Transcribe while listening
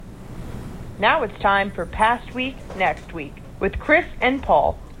Now it's time for Past Week, Next Week with Chris and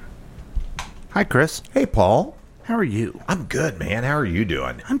Paul. Hi, Chris. Hey, Paul. How are you? I'm good, man. How are you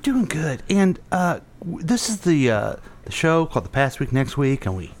doing? I'm doing good. And this is the show called The Past Week, Next Week,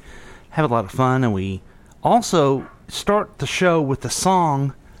 and we have a lot of fun, and we also start the show with the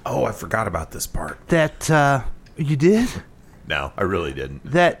song. Oh, I forgot about this part. That, you did? No, I really didn't.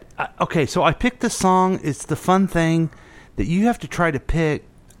 Okay, so I picked this song. It's the fun thing that you have to try to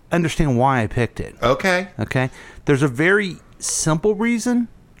understand why I picked it. Okay. Okay? There's a very simple reason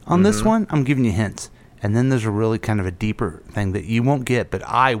on this one. I'm giving you hints. And then there's a really kind of a deeper thing that you won't get, but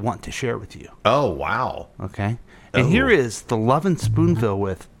I want to share with you. Oh, wow. Okay? And here is the Lovin' Spoonful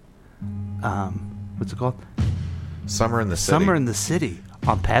with, what's it called? Summer in the City. Summer in the City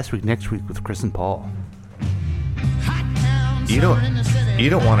on Past Week, Next Week with Chris and Paul. You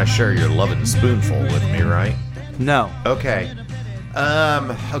don't want to share your lovin' spoonful with me, right? No. Okay.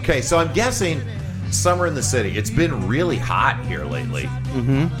 Okay, so I'm guessing Summer in the City. It's been really hot here lately.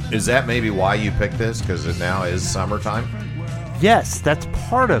 Mm-hmm. Is that maybe why you picked this? Because it now is summertime? Yes, that's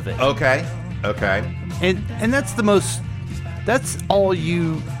part of it. Okay. And that's all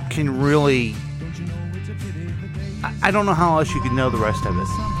you can really... I don't know how else you can know the rest of it.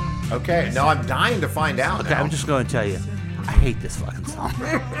 Okay, now I'm dying to find out. Okay, now. I'm just going to tell you. I hate this fucking song.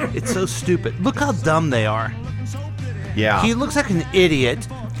 It's so stupid. Look how dumb they are. Yeah. He looks like an idiot.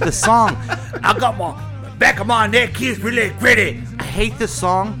 The song, I got my back of my neck is really gritty. I hate this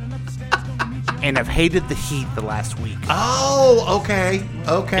song, and I've hated the heat the last week. Oh, okay.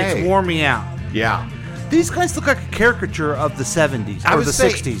 It's worn me out. Yeah. These guys look like a caricature of the 70s, or the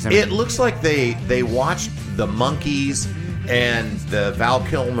 60s. It looks like they watched the Monkees and the Val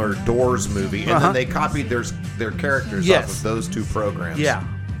Kilmer Doors movie, and then they copied their characters off of those two programs. Yeah.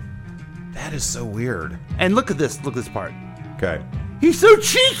 That is so weird. And look at this part. Okay. He's so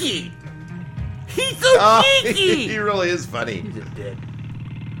cheeky! He's so cheeky! He really is funny. He's a dick.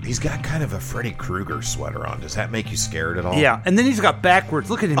 He's got kind of a Freddy Krueger sweater on. Does that make you scared at all? Yeah, and then he's got backwards.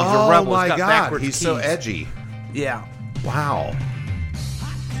 Look at him. He's a rebel. My He's got God. backwards He's keys. so edgy. Yeah. Wow.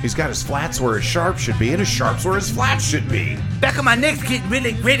 He's got his flats where his sharps should be, and his sharps where his flats should be. Back of my neck's getting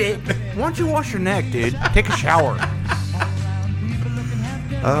really gritty. Why don't you wash your neck, dude? Take a shower.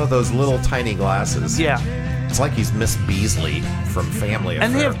 Oh, those little tiny glasses. Yeah. It's like he's Miss Beasley from Family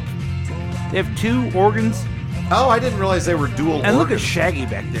Affair. And they have two organs. Oh, I didn't realize they were dual organs. And look at Shaggy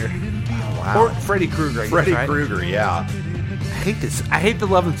back there. Oh, wow. Or Freddy Krueger. Freddy right? Krueger, yeah. I hate this. I hate the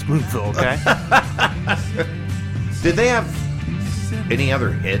Lovin' Spoonful, okay? Did they have any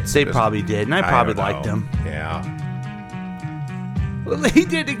other hits? They probably did, and I probably don't liked know. them. Yeah. Well, he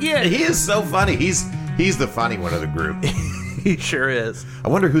did again. He is so funny. He's the funny one of the group. He sure is. I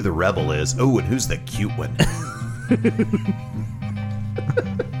wonder who the rebel is. Oh, and who's the cute one?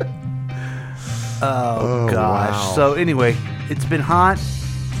 Oh, gosh. Wow. So, anyway, it's been hot.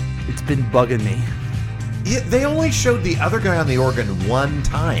 It's been bugging me. Yeah, they only showed the other guy on the organ one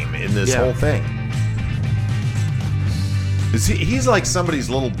time in this whole thing. He's like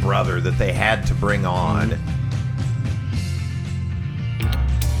somebody's little brother that they had to bring on.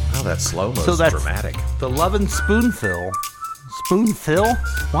 Oh, that slow-mo's dramatic. The Lovin' Spoonful. Spoonful?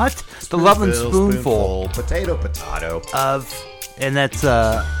 What? The Lovin' Spoonful. Potato. And that's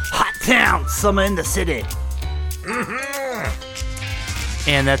Hot Town, Summer in the City. Mm-hmm.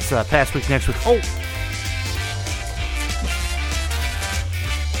 And that's Past Week, Next Week. Oh!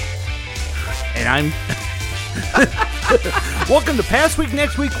 And I'm... Welcome to Past Week,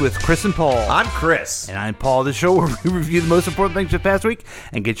 Next Week with Chris and Paul. I'm Chris. And I'm Paul, the show where we review the most important things of the past week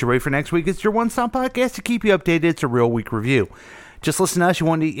and get you ready for next week. It's your one-stop podcast to keep you updated. It's a real week review. Just listen to us. You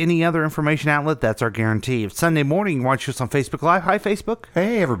want any other information outlet, that's our guarantee. If Sunday morning, you watch us on Facebook Live. Hi, Facebook.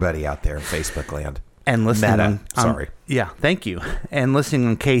 Hey, everybody out there in Facebook land. And listening Meta. Sorry. Yeah, thank you. And listening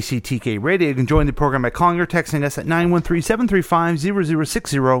on KCTK Radio, you can join the program by calling or texting us at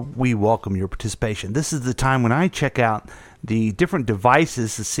 913-735-0060. We welcome your participation. This is the time when I check out the different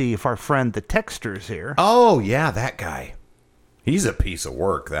devices to see if our friend the texter is here. Oh, yeah, that guy. He's a piece of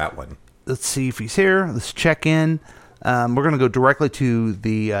work, that one. Let's see if he's here. Let's check in. We're going to go directly to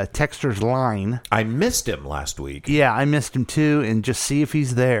the texter's line. I missed him last week. Yeah, I missed him too, and just see if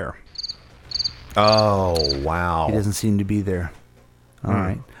he's there. Oh, wow. He doesn't seem to be there. All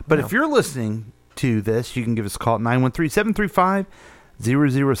right. But if you're listening to this, you can give us a call at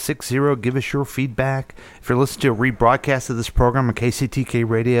 913-735-0060. Give us your feedback. If you're listening to a rebroadcast of this program on KCTK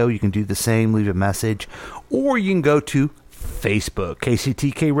Radio, you can do the same, leave a message. Or you can go to Facebook,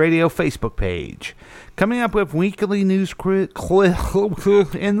 KCTK Radio Facebook page. Coming up, we have weekly news quiz,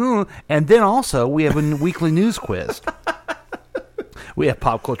 and then also we have a weekly news quiz. We have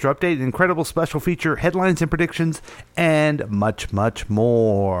Pop Culture Update, an incredible special feature, headlines and predictions, and much, much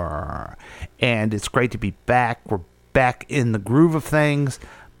more. And it's great to be back. We're back in the groove of things.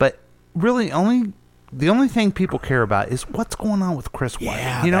 But really, the only thing people care about is what's going on with Chris White.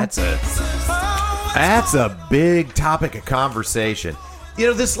 Yeah, you know? that's a big topic of conversation. You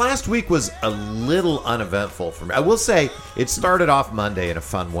know, this last week was a little uneventful for me. I will say it started off Monday in a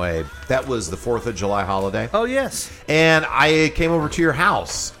fun way. That was the 4th of July holiday. Oh, yes. And I came over to your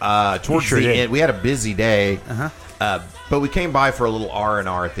house towards the end. We had a busy day, but we came by for a little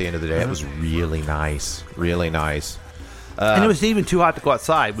R&R at the end of the day. It was really nice, really nice. And it was even too hot to go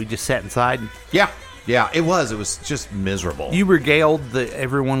outside. We just sat inside. Yeah, it was. It was just miserable. You regaled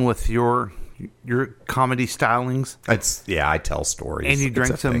everyone with your comedy stylings. I tell stories. And you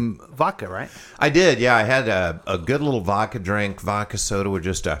drank some vodka, right? I did, yeah. I had a good little vodka drink, vodka soda with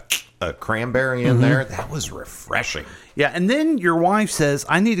just a cranberry in there. That was refreshing. Yeah, and then your wife says,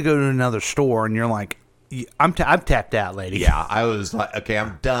 I need to go to another store. And you're like, I'm tapped out, lady. Yeah, I was like, okay,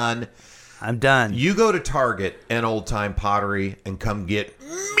 I'm done. You go to Target and Old Time Pottery and come get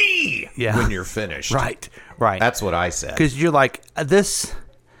me when you're finished. Right. That's what I said. Because you're like, this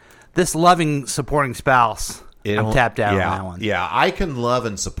loving, supporting spouse, I'm tapped out on that one. Yeah, I can love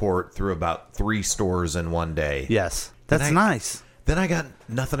and support through about 3 stores in one day. Yes, that's nice. Then I got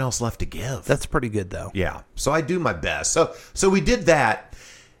nothing else left to give. That's pretty good, though. Yeah, so I do my best. So we did that.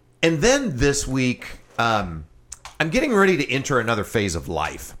 And then this week, I'm getting ready to enter another phase of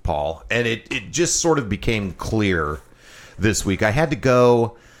life, Paul. And it just sort of became clear this week. I had to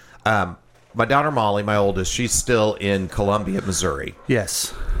go... my daughter Molly, my oldest, she's still in Columbia, Missouri.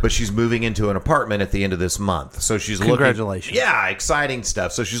 Yes. But she's moving into an apartment at the end of this month. So she's Congratulations. Yeah, exciting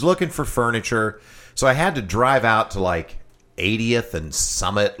stuff. So she's looking for furniture. So I had to drive out to like 80th and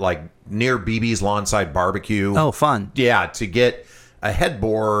Summit, like near BB's Lawnside Barbecue. Oh, fun. Yeah, to get a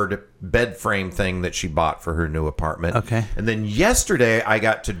headboard bed frame thing that she bought for her new apartment. Okay. And then yesterday I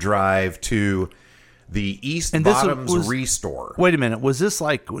got to drive to the East Bottoms Restore. Wait a minute. Was this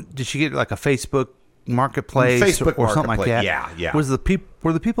like, did she get like a Facebook marketplace or something like that? Yeah. Were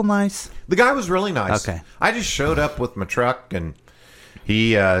the people nice? The guy was really nice. Okay. I just showed up with my truck and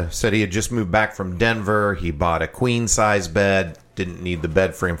he said he had just moved back from Denver. He bought a queen size bed. Didn't need the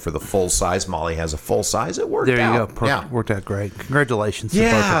bed frame for the full size. Molly has a full size. It worked out. There you go. Yeah. Worked out great. Congratulations. To both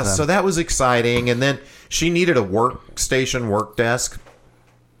Yeah, of them. so that was exciting. And then she needed a workstation, work desk.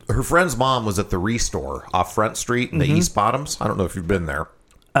 Her friend's mom was at the Restore off Front Street in the East Bottoms. I don't know if you've been there.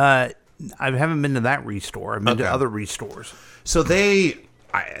 I haven't been to that Restore. I've been to other Restores. So they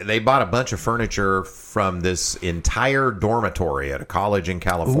bought a bunch of furniture from this entire dormitory at a college in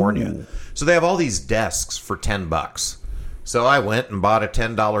California. Ooh. So they have all these desks for $10. So I went and bought a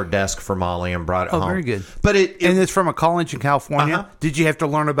 $10 desk for Molly and brought it home. Oh, very good. But and it's from a college in California. Did you have to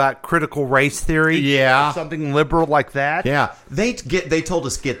learn about critical race theory? Yeah, or something liberal like that. Yeah, they told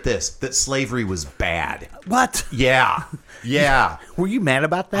us, get this, that slavery was bad. What? Yeah. Were you mad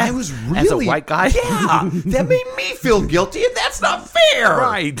about that? I was really, as a white guy. Yeah, that made me feel guilty, and that's not fair.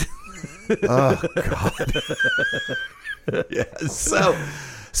 Right. Oh God. Yeah.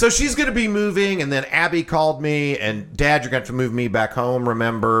 So she's going to be moving, and then Abby called me, and Dad, you're going to have to move me back home,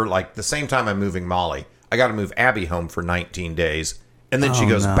 remember? Like, the same time I'm moving Molly. I got to move Abby home for 19 days, and then she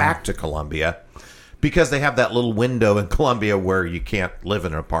goes back to Columbia, because they have that little window in Columbia where you can't live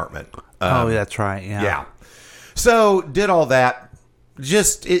in an apartment. That's right, yeah. So, did all that.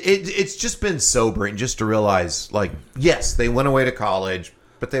 It's just been sobering just to realize, like, yes, they went away to college,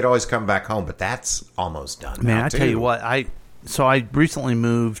 but they'd always come back home, but that's almost done. Man, now, I tell you what, So I recently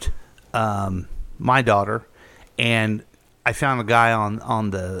moved my daughter, and I found a guy on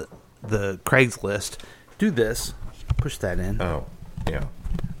the Craigslist. Do this. Push that in. Oh, yeah.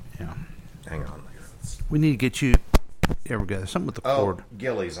 Yeah. Hang on. We need to get you... There we go. There's something with the cord. Oh,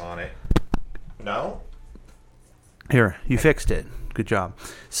 Gilly's on it. No? Here, you fixed it. Good job.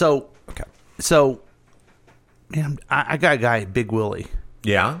 So, okay. So, man, I got a guy, Big Willie.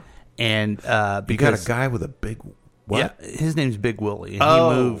 Yeah? And because... You got a guy with a big... What? Yeah, his name's Big Willie.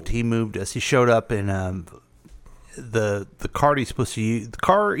 And he moved us. He showed up in the car he's supposed to use. The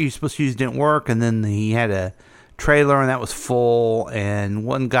car he was supposed to use didn't work, and then he had a trailer and that was full. And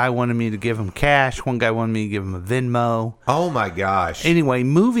one guy wanted me to give him cash. One guy wanted me to give him a Venmo. Oh my gosh! Anyway,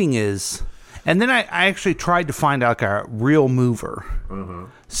 moving is, and then I actually tried to find out a real mover. Mm-hmm.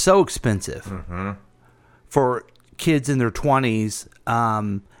 So expensive for kids in their 20s.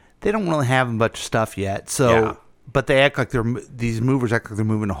 They don't really have much stuff yet. So. Yeah. But they act like these movers act like they're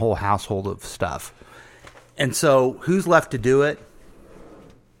moving a whole household of stuff. And so, who's left to do it?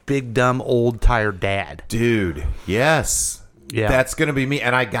 Big, dumb, old, tired dad. Dude, yes. Yeah. That's going to be me.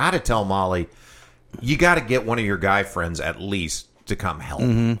 And I got to tell Molly, you got to get one of your guy friends at least to come help.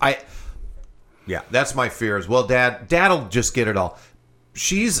 Yeah, that's my fear as well. Dad'll just get it all.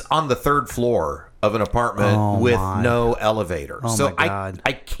 She's on the 3rd floor of an apartment with no elevator. Oh, so my God.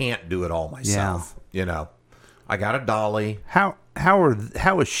 I can't do it all myself. You know, I got a dolly. How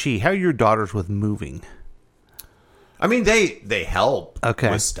is she? How are your daughters with moving? I mean, they help Okay.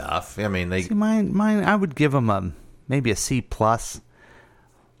 with stuff. I mean, they See, mine, I would give them maybe a C plus.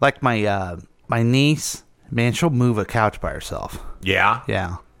 Like my niece, man, she'll move a couch by herself. yeah.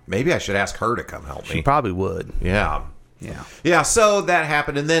 Yeah, Maybe I should ask her to come help she me. probably would. Yeah. Yeah. Yeah, so that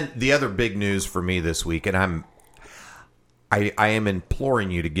happened. And then the other big news for me this week, and I am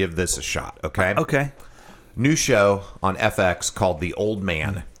imploring you to give this a shot, okay? Okay. New show on FX called The Old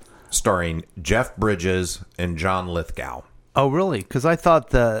Man, starring Jeff Bridges and John Lithgow. Oh, really? Because I thought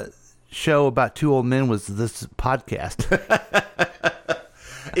the show about 2 old men was this podcast.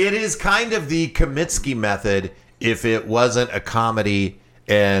 It is kind of the Kaminsky method if it wasn't a comedy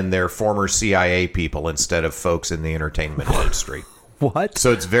and they're former CIA people instead of folks in the entertainment industry. What?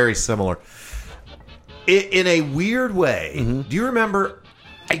 So it's very similar. In a weird way, do you remember,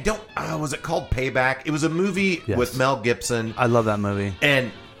 was it called Payback? It was a movie Yes. with Mel Gibson. I love that movie.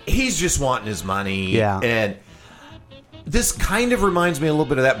 And he's just wanting his money. Yeah. And this kind of reminds me a little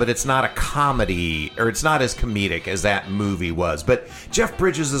bit of that, but it's not a comedy, or it's not as comedic as that movie was. But Jeff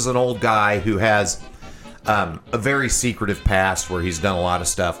Bridges is an old guy who has a very secretive past where he's done a lot of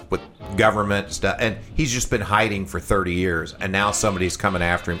stuff with government stuff, and he's just been hiding for 30 years. And now somebody's coming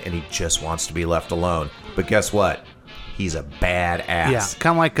after him, and he just wants to be left alone. But guess what? He's a badass. Yeah,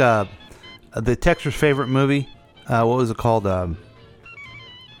 kind of like the Texter's favorite movie. What was it called? Bob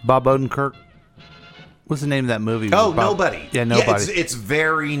Odenkirk. What's the name of that movie? Oh, Bob? Nobody. Yeah, Nobody. Yeah, it's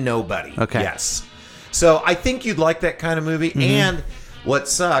very Nobody. Okay. Yes. So I think you'd like that kind of movie. And what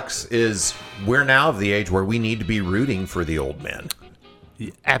sucks is we're now of the age where we need to be rooting for the old men.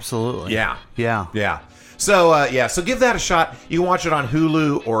 Absolutely. Yeah. Yeah. Yeah. So, so give that a shot. You can watch it on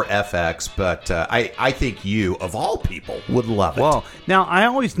Hulu or FX, but I think you, of all people, would love it. Well, now I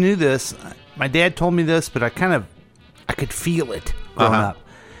always knew this. My dad told me this, but I could feel it growing up.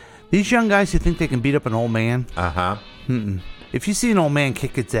 These young guys who think they can beat up an old man. Uh-huh. If you see an old man,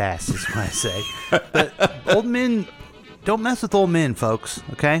 kick its ass, is what I say. But old men, don't mess with old men, folks,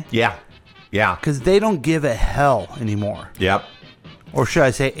 okay? Yeah. Yeah. Because they don't give a hell anymore. Yep. Or should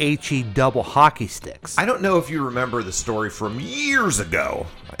I say HE double hockey sticks? I don't know if you remember the story from years ago.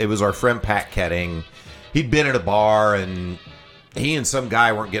 It was our friend Pat Ketting. He'd been at a bar, and he and some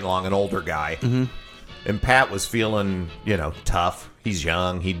guy weren't getting along, an older guy. And Pat was feeling, tough. He's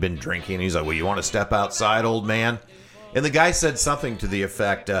young. He'd been drinking. He's like, well, you want to step outside, old man? And the guy said something to the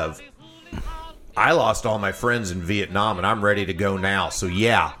effect of, I lost all my friends in Vietnam, and I'm ready to go now. So,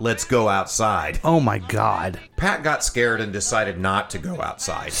 yeah, let's go outside. Oh, my God. Pat got scared and decided not to go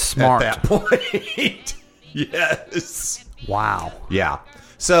outside Smart. at that point. Yes. Wow. Yeah.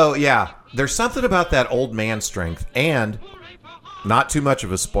 So, yeah, there's something about that old man strength. And, not too much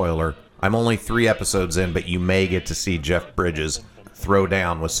of a spoiler, I'm only 3 episodes in, but you may get to see Jeff Bridges throw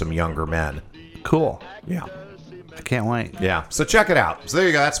down with some younger men. Cool. Yeah. I can't wait. Yeah. So check it out. So there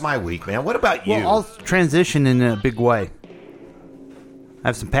you go. That's my week, man. What about you? Well, I'll transition in a big way. I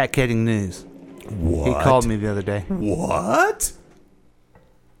have some Pat Ketting news. What? He called me the other day. What?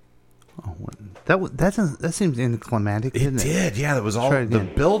 Oh, that seems anticlimactic, It didn't it? did. Yeah, that was all. Try it The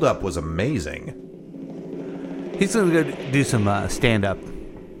again. build-up was amazing. He's going to go do some stand-up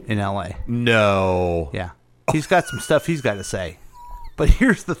in L.A. No. Yeah. He's got some stuff he's got to say. But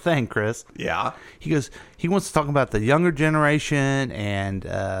here's the thing, Chris. Yeah. He wants to talk about the younger generation and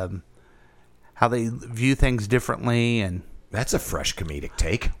how they view things differently. And That's a fresh comedic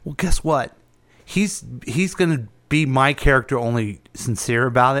take. well, guess what? He's going to be my character, only sincere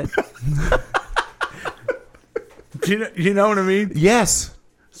about it. Do you know what I mean? Yes.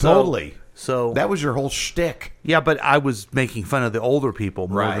 Totally. So That was your whole shtick. yeah, but I was making fun of the older people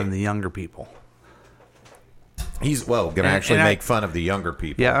more Right. than the younger people. He's, going to actually and I- make fun of the younger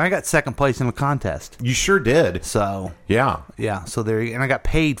people. Yeah, I got second place in the contest. You sure did. So Yeah. yeah, so and I got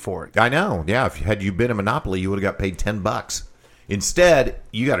paid for it. I know. Yeah. Had you been a Monopoly, you would have got paid $10. Instead,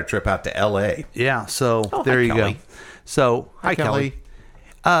 you got a trip out to L.A. Yeah, so Oh, there hi, you Kelly. go. So hi, Kelly.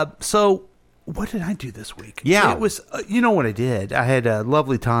 Kelly. So what did I do this week? Yeah. It was, you know what I did? I had a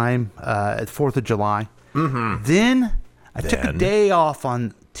lovely time at 4th of July. Mm-hmm. Then I took a day off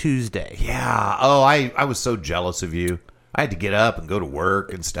on Tuesday. Yeah. Oh, I was so jealous of you. I had to get up and go to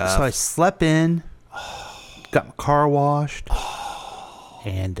work and stuff. So I slept in, got my car washed,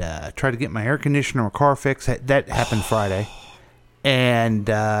 and tried to get my air conditioner and my car fixed. That happened Friday. and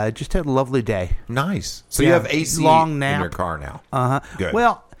just had a lovely day. Nice. So Yeah, you have AC long in nap. your car now. Good.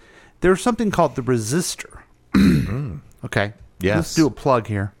 Well, there's something called the resistor. Okay. Yes. Let's do a plug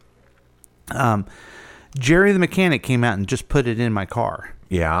here. Jerry the mechanic came out and just put it in my car.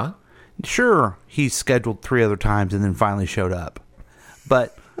 Yeah. Sure, he's scheduled 3 other times and then finally showed up.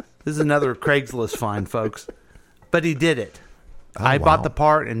 But this is another Craigslist find, folks. But he did it. I wow. bought the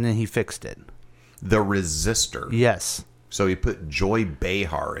part and then he fixed it. The resistor. Yes. So you put Joy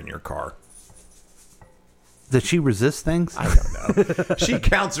Behar in your car. Does she resist things? I don't know. She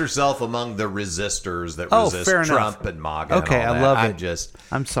counts herself among the resistors that resist fair enough. Trump and MAGA. Okay, and all I that. love I'm it. just.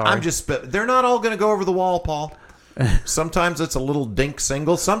 I'm sorry. I'm just. They're not all going to go over the wall, Paul. Sometimes it's a little dink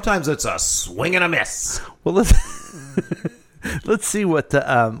single. Sometimes it's a swing and a miss. Well, let's see what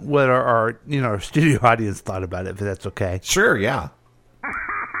our our studio audience thought about it, if that's okay. Sure. Yeah.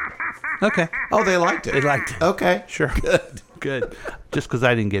 Okay. Oh, they liked it. They liked it. Okay. Sure. Good. Good. Just because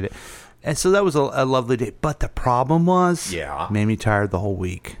I didn't get it. And so that was a lovely day. But the problem was, made me tired the whole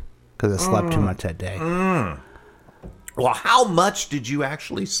week because I slept too much that day. Well, how much did you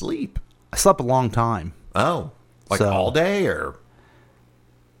actually sleep? I slept a long time. Oh, like So- all day or?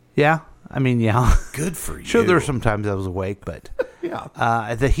 Yeah. I mean, yeah. Good for you. Sure, there were some times I was awake, but Yeah.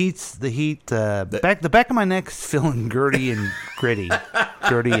 the heat. The back of my neck's feeling gritty and gritty,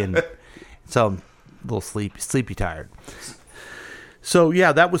 and so I'm a little sleepy, tired. So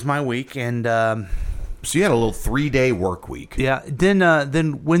yeah, that was my week, and So you had a little 3-day work week. yeah.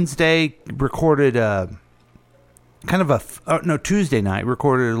 Then Wednesday recorded Tuesday night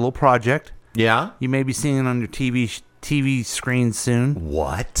recorded a little project. Yeah. You may be seeing it on your TV screen soon.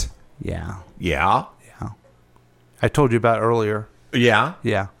 What? Yeah, Yeah. I told you about earlier. Yeah.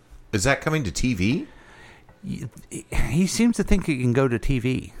 Yeah, Is that coming to TV? he seems to think it can go to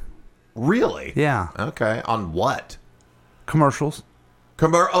TV. Really? Yeah, Okay. On what? commercials.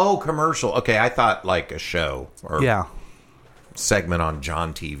 Commercial. Okay, I thought like a show or Yeah, segment on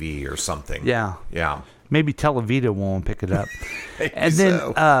John TV or something. yeah. Yeah. Maybe Televita won't pick it up. Maybe And then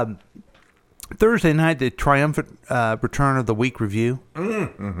so. Thursday night, the triumphant return of the week review.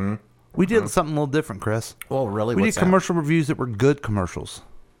 Mm-hmm. We did something a little different, Chris. Well, really? We What's did that? commercial reviews that were good commercials.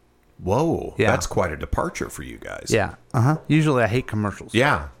 Whoa. Yeah. That's quite a departure for you guys. Yeah. Usually I hate commercials.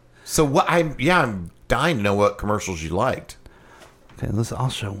 Yeah. So what? I'm dying to know what commercials you liked. Okay, I'll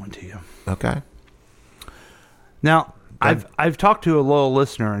show one to you. Okay. Now, I've talked to a loyal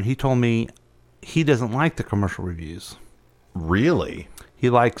listener, and he told me he doesn't like the commercial reviews. Really? He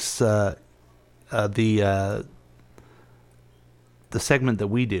likes the segment that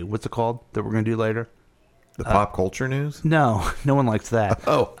we do. What's it called? That we're going to do later? The pop culture news? No one likes that.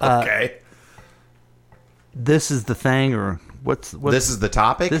 Oh, okay. This is the thing, or what's This is the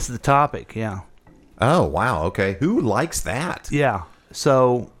topic? This is the topic, yeah. Oh, wow. Okay. Who likes that? Yeah.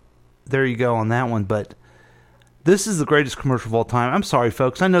 So there you go on that one. But this is the greatest commercial of all time. I'm sorry,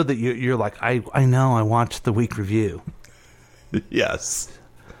 folks. I know that you're like, I know I watched the week review. Yes.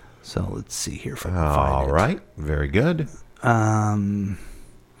 So let's see here if I can find All it. right. Very good. Let's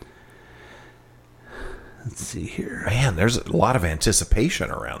see here. Man, there's a lot of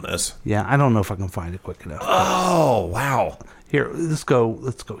anticipation around this. Yeah, I don't know if I can find it quick enough. Oh, wow. Here, let's go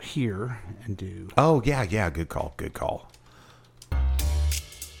here and do. Oh, yeah. Good call. Good call.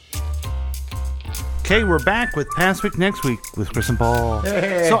 Okay, we're back with Past Week Next Week with Chris and Paul.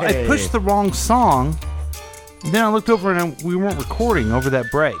 Hey. So I pushed the wrong song. Then I looked over and we weren't recording over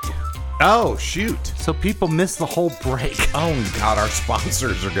that break. Oh, shoot. So people missed the whole break. Oh, God. Our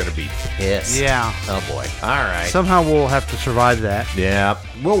sponsors are going to be pissed. Yeah. Oh, boy. All right. Somehow we'll have to survive that. Yeah.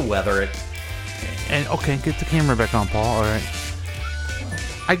 We'll weather it. And okay, get the camera back on, Paul. All right.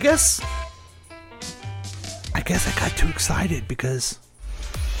 I guess I got too excited because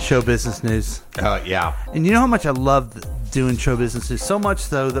show business news. Yeah. And you know how much I love doing show business news? So much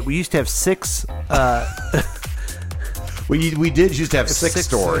so that we used to have 6 We did used to have 6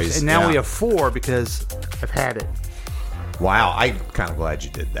 stories. and now Yeah. we have 4 because I've had it. Wow. I'm kind of glad you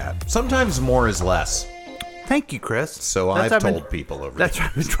did that. Sometimes more is less. Thank you, Chris. So That's I've what told people over That's what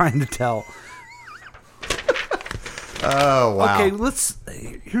I've been trying to tell. Oh, wow.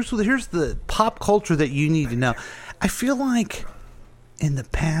 Okay, here's the pop culture that you need to know. I feel like in the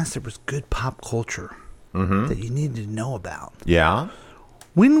past there was good pop culture that you needed to know about. Yeah.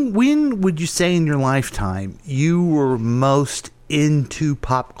 When would you say in your lifetime you were most into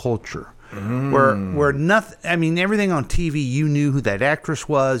pop culture? Where nothing, I mean, everything on TV, you knew who that actress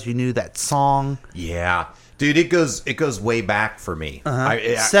was, you knew that song. Yeah. Dude, it goes way back for me.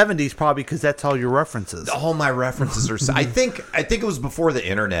 70s probably because that's all your references. All my references are. I think it was before the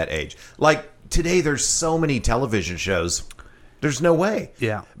internet age. Like today, there's so many television shows. There's no way.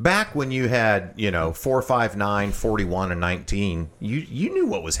 Yeah. Back when you had, 4, 5, 9, 41, and 19, you knew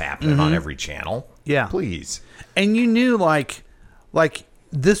what was happening on every channel. Yeah. Please. And you knew like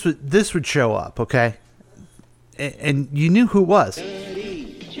this would show up, okay? And you knew who it was.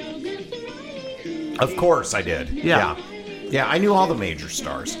 Of course I did. Yeah. Yeah, I knew all the major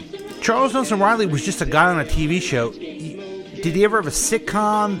stars. Charles Nelson Riley was just a guy on a TV show. Did he ever have a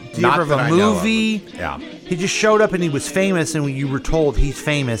sitcom? Did he Not ever have that a I know of. movie? Yeah. He just showed up and he was famous, and you were told he's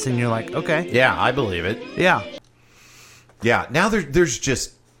famous, and you're like, okay. Yeah, I believe it. Yeah. Yeah, now there's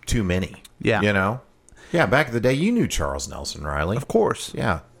just too many. Yeah. Yeah, back in the day, you knew Charles Nelson Riley. Of course.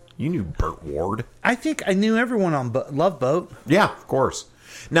 Yeah, you knew Burt Ward. I think I knew everyone on Love Boat. Yeah, of course.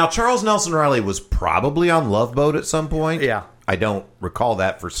 Now, Charles Nelson Riley was probably on Love Boat at some point. Yeah. I don't recall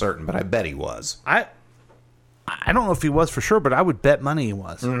that for certain, but I bet he was. I don't know if he was for sure, but I would bet money he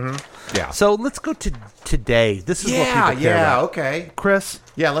was. Mm-hmm. Yeah. So let's go to today. This is what people care about. Okay. Chris,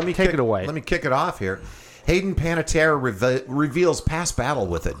 Yeah, let me take it away. Let me kick it off here. Hayden Panettiere reveals past battle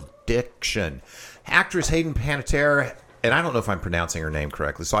with addiction. Actress Hayden Panettiere, and I don't know if I'm pronouncing her name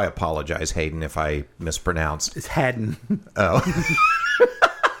correctly, so I apologize, Hayden, if I mispronounced. it's Haddon.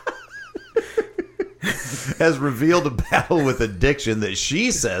 Has revealed a battle with addiction that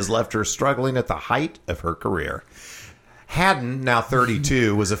she says left her struggling at the height of her career. Haddon, now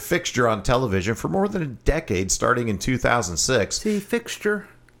 32, was a fixture on television for more than a decade, starting in 2006. See, fixture.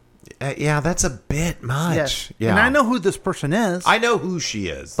 Yeah, that's a bit much. Yes. Yeah. And I know who this person is. I know who she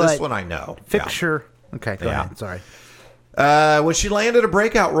is. But This one I know. Fixture. Okay, go Yeah. ahead. Sorry. When she landed a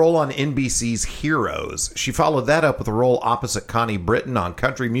breakout role on NBC's Heroes, she followed that up with a role opposite Connie Britton on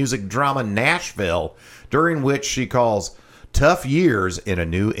country music drama Nashville, during which she calls tough years in a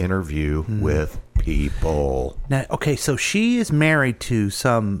new interview with People. Now, okay, so she is married to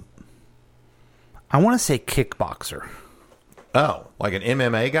some, I want to say kickboxer. Oh, like an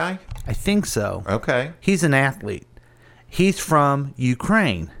MMA guy? I think so. Okay. He's an athlete. He's from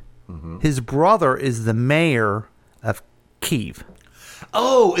Ukraine. His brother is the mayor of Kyiv.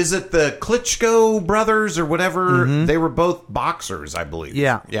 Oh, is it the Klitschko brothers or whatever? They were both boxers, I believe.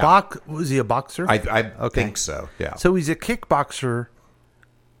 Yeah. Was he a boxer? I Okay. think so, yeah. So he's a kickboxer,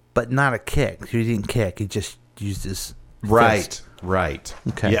 but not a kick. He didn't kick. He just used his fist. Right.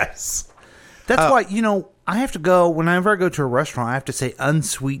 Okay. Yes. That's why, I have to go, whenever I go to a restaurant, I have to say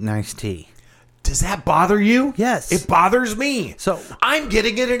unsweetened iced tea. Does that bother you? Yes. It bothers me. So- I'm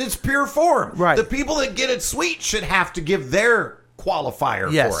getting it in its pure form. Right. The people that get it sweet should have to give their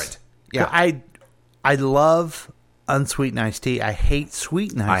qualifier Yes. for it. Yeah. I love unsweetened iced tea. I hate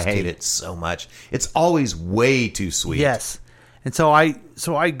sweetened I iced tea. hate it so much. It's always way too sweet. Yes. And so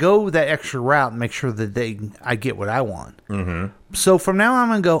I go that extra route and make sure that I get what I want. Mm-hmm. So from now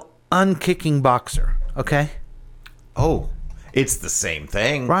on, I'm going to go unkicking boxer. Okay? Oh, it's the same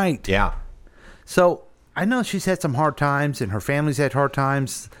thing. Right. Yeah. So I know she's had some hard times and her family's had hard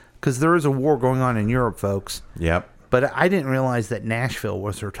times because there is a war going on in Europe, folks. Yep. But I didn't realize that Nashville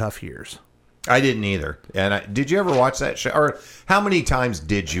was her tough years. I didn't either. And did you ever watch that show? Or how many times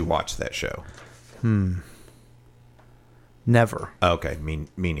did you watch that show? Never. Okay, me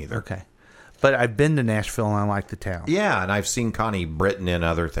neither. Okay. But I've been to Nashville and I like the town. Yeah, and I've seen Connie Britton in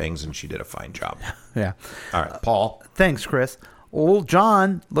other things, and she did a fine job. Yeah. All right, Paul. Thanks, Chris. Lil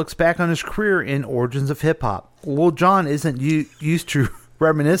Jon looks back on his career in Origins of Hip Hop. Lil Jon isn't used to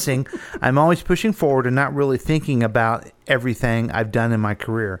reminiscing. I'm always pushing forward and not really thinking about everything I've done in my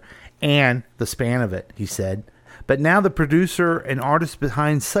career and the span of it, he said. But now the producer and artist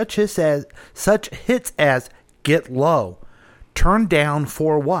behind such hits as Get Low, Turn Down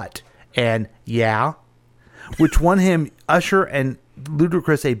for What, and Yeah, which won him Usher and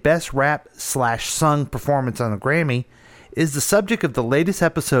Ludacris a Best Rap / Sung Performance on a Grammy, is the subject of the latest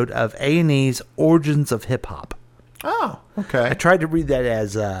episode of A&E's Origins of Hip Hop. Oh, okay. I tried to read that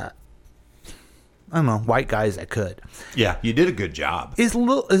as, I don't know, white guy as I could. Yeah, you did a good job. Is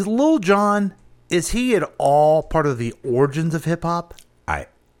Lil Jon, is he at all part of the origins of hip hop?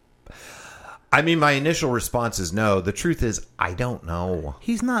 I mean, my initial response is no. The truth is, I don't know.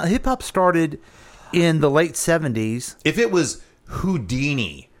 He's not. Hip hop started in the late 70s. If it was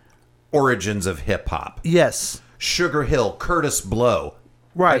Houdini, Origins of Hip Hop, Yes. Sugar Hill, Curtis Blow,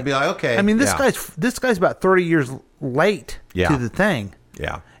 Right. I'd be like, okay. I mean, this yeah. guy's about 30 years late Yeah. to the thing.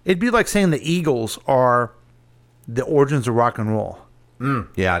 Yeah. It'd be like saying the Eagles are the origins of rock and roll.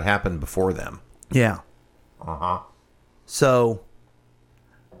 Yeah, it happened before them. Yeah. Uh-huh. So,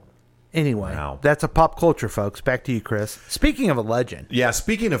 anyway, Wow. that's a pop culture, folks. Back to you, Chris. Speaking of a legend. Yeah,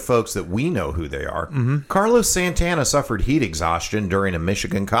 speaking of folks that we know who they are, Mm-hmm. Carlos Santana suffered heat exhaustion during a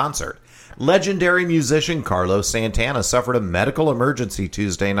Michigan concert. Legendary musician Carlos Santana suffered a medical emergency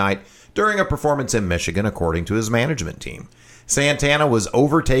Tuesday night during a performance in Michigan, according to his management team. Santana was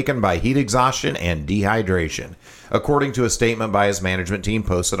overtaken by heat exhaustion and dehydration, according to a statement by his management team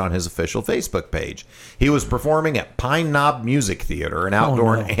posted on his official Facebook page. He was performing at Pine Knob Music Theater, an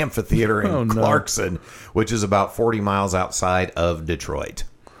outdoor amphitheater in Clarkson, which is about 40 miles outside of Detroit.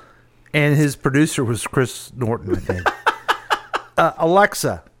 And his producer was Chris Norton, I think.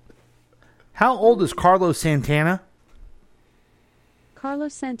 Alexa, how old is Carlos Santana?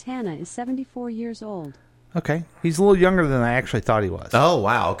 Carlos Santana is 74 years old. Okay. He's a little younger than I actually thought he was. Oh,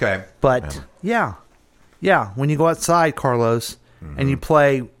 wow. Okay. But, yeah. When you go outside, Carlos, and you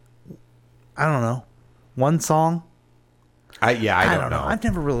play, I don't know, one song. I don't know. I've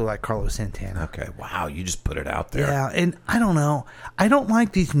never really liked Carlos Santana. Okay. Wow. You just put it out there. Yeah. And I don't know. I don't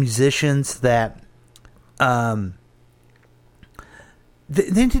like these musicians that, they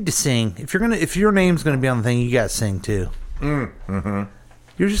need to sing. If your name's going to be on the thing, you got to sing too. Mm-hmm.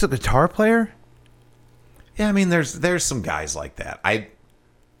 You're just a guitar player? Yeah, I mean, there's some guys like that. I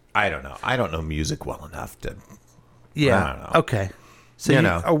don't know. I don't know music well enough to. Yeah. I don't know. Okay.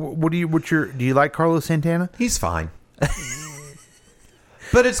 So do you like Carlos Santana? He's fine.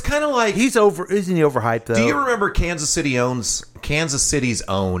 But it's kind of like isn't he overhyped though? Do you remember Kansas City's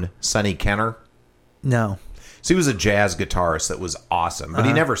own Sonny Kenner? No. So he was a jazz guitarist that was awesome, but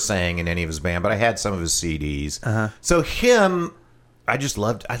he never sang in any of his band. But I had some of his CDs. So him, I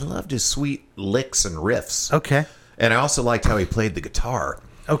loved his sweet licks and riffs. Okay. And I also liked how he played the guitar.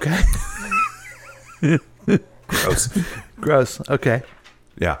 Okay. Gross. Okay.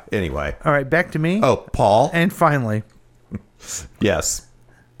 Yeah. Anyway. All right. Back to me. Oh, Paul. And finally. Yes.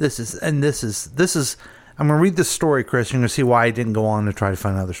 This is. I'm going to read this story, Chris. You're going to see why I didn't go on to try to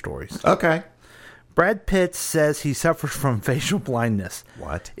find other stories. Okay. Brad Pitt says he suffers from facial blindness.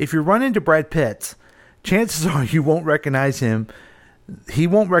 What? If you run into Brad Pitt, chances are you won't recognize him. He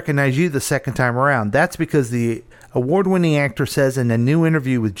won't recognize you the second time around. That's because the award-winning actor says in a new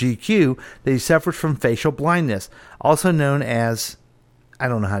interview with GQ that he suffers from facial blindness, also known as, I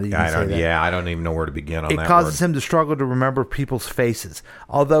don't know how to even say that. Yeah, I don't even know where to begin on that. It causes him to struggle to remember people's faces.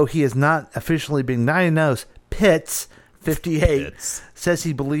 Although he has not officially been diagnosed, Pitts, 58, says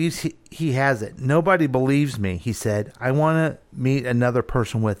he believes he has it. Nobody believes me, he said. I want to meet another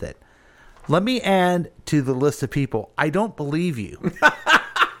person with it. Let me add to the list of people. I don't believe you.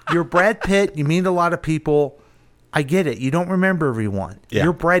 You're Brad Pitt. You meet a lot of people. I get it. You don't remember everyone. Yeah.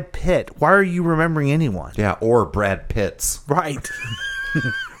 You're Brad Pitt. Why are you remembering anyone? Yeah, or Brad Pitts. Right.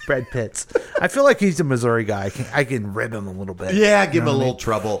 Brad Pitts. I feel like he's a Missouri guy. I can rib him a little bit. Yeah, give him a little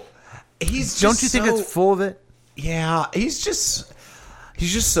trouble. Don't you think it's full of it? Yeah, he's just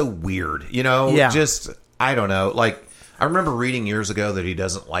so weird, you know? Yeah. Just, I don't know. Like, I remember reading years ago that he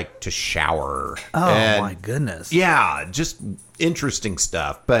doesn't like to shower. Oh, my goodness. Yeah, just interesting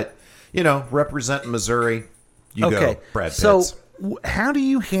stuff. But, represent Missouri, you go, Brad Pitts. So, how do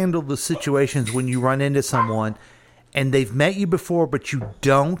you handle the situations when you run into someone and they've met you before, but you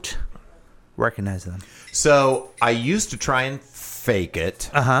don't recognize them? So, I used to try and fake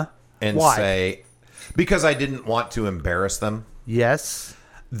it. And Why? say, because I didn't want to embarrass them. Yes.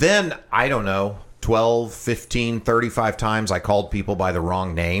 Then, I don't know, 12, 15, 35 times I called people by the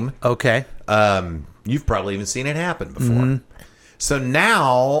wrong name. Okay. You've probably even seen it happen before. Mm-hmm. So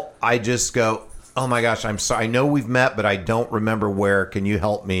now I just go, oh my gosh, I'm sorry. I know we've met, but I don't remember where. Can you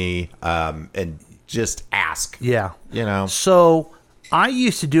help me? And just ask. Yeah. So I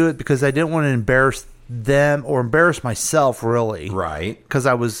used to do it because I didn't want to embarrass them or embarrass myself, really. Right. Because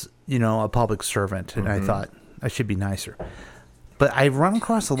I was, a public servant and I thought I should be nicer. But I run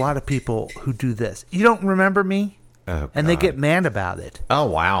across a lot of people who do this. You don't remember me? Oh, and they get mad about it. Oh,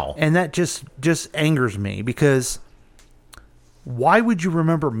 wow. And that just angers me because why would you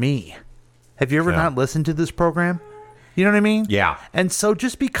remember me? Have you ever not listened to this program? You know what I mean? Yeah. And so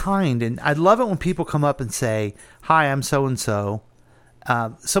just be kind. And I love it when people come up and say, hi, I'm so-and-so.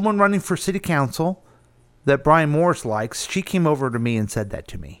 Someone running for city council that Brian Morris likes, she came over to me and said that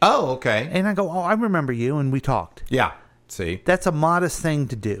to me. Oh, okay. And I go, oh, I remember you. And we talked. Yeah. See? That's a modest thing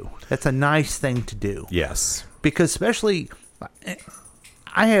to do. That's a nice thing to do. Yes. Because especially,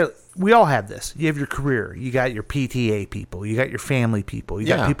 we all have this. You have your career. You got your PTA people. You got your family people. You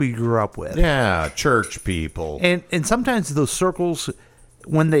got people you grew up with. Yeah, church people. And sometimes those circles,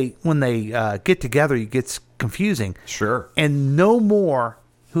 when they get together, it gets confusing. Sure. And no more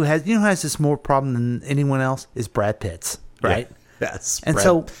who has this more problem than anyone else is Brad Pitts, right? Yeah. Yes, and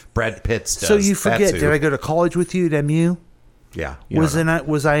Brad Pitts does. So you forget, did I go to college with you at MU? Yeah.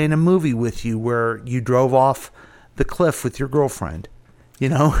 Was I in a movie with you where you drove off the cliff with your girlfriend?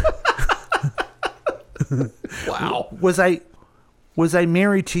 Wow. Was I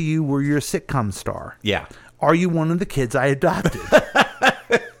married to you? Were you a sitcom star? Yeah. Are you one of the kids I adopted?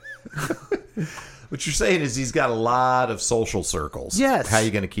 What you're saying is he's got a lot of social circles. Yes. How are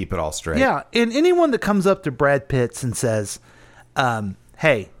you going to keep it all straight? Yeah, and anyone that comes up to Brad Pitt and says,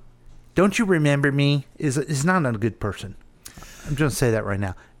 "Hey, don't you remember me?" is not a good person. I'm going to say that right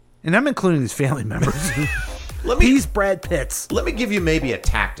now, and I'm including his family members. He's Brad Pitt's. Let me give you maybe a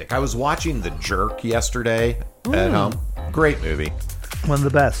tactic. I was watching The Jerk yesterday at home. Great movie. One of the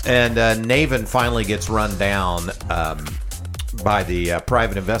best. And Naven finally gets run down by the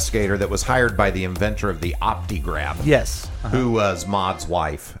private investigator that was hired by the inventor of the OptiGrab. Yes. Who was Maud's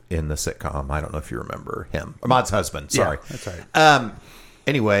wife in the sitcom. I don't know if you remember him. Or Maud's husband, sorry. Yeah, that's right.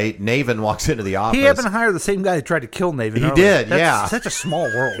 Anyway, Naven walks into the office. He happened to hire the same guy who tried to kill Naven. He earlier. did, That's yeah. such a small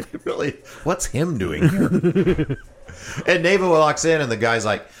world. Really, what's him doing here? And Naven walks in, and the guy's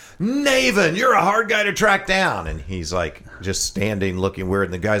like, "Naven, you're a hard guy to track down." And he's like, just standing, looking weird.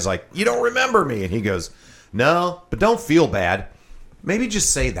 And the guy's like, "You don't remember me?" And he goes, "No, but don't feel bad. Maybe just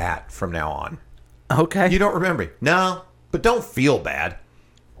say that from now on." Okay. You don't remember me? No, but don't feel bad.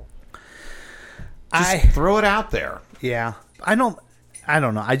 Just throw it out there. Yeah. I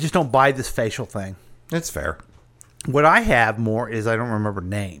don't know. I just don't buy this facial thing. It's fair. What I have more is I don't remember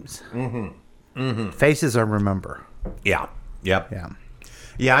names. Faces I remember. Yeah. Yep. Yeah.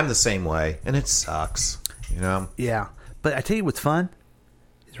 Yeah, I'm the same way, and it sucks. You know. Yeah. But I tell you what's fun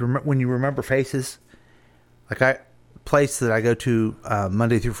is when you remember faces. Like place that I go to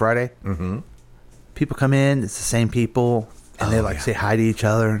Monday through Friday. Mm-hmm. People come in. It's the same people, and they say hi to each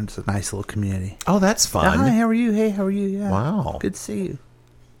other, and it's a nice little community. Oh, that's fun. Hi, how are you? Hey, how are you? Yeah. Wow. Good to see you.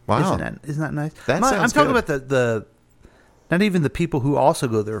 Wow. Isn't that nice? That I'm sounds talking good. about the not even the people who also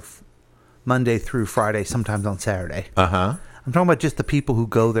go there Monday through Friday, sometimes on Saturday. Uh-huh. I'm talking about just the people who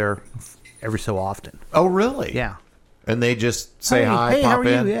go there every so often. Oh, really? Yeah. And they just say hi, hey, pop how are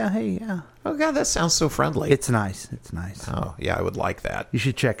in? you? Yeah, hey, yeah. Oh, God, that sounds so friendly. It's nice. It's nice. Oh, yeah, I would like that. You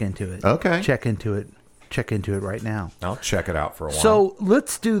should check into it. Okay. Check into it. Check into it right now. I'll check it out for a while. So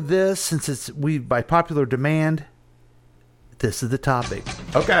let's do this since by popular demand. This is the topic.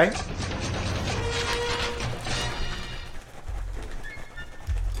 Okay.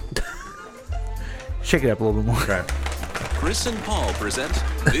 Shake it up a little bit more. Okay. Chris and Paul present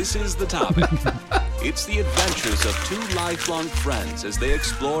This is the Topic. It's the adventures of two lifelong friends as they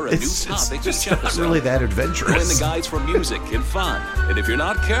explore a new topic just each not episode. really that Join adventurous. the guys for music and fun. And if you're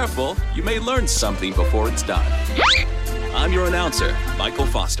not careful, you may learn something before it's done. I'm your announcer, Michael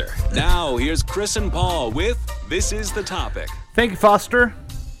Foster. Now, here's Chris and Paul with This is the Topic. Thank you, Foster.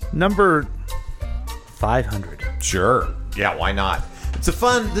 Number 500. Sure. Yeah, why not?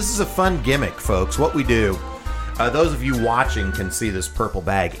 This is a fun gimmick, folks. What we do, those of you watching can see this purple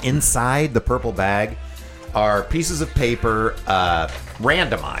bag. Inside the purple bag are pieces of paper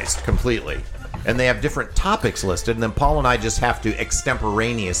randomized completely. And they have different topics listed. And then Paul and I just have to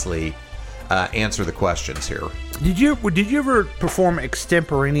extemporaneously answer the questions here. Did you ever perform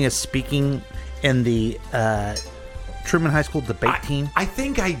extemporaneous speaking in the Truman High School debate team? I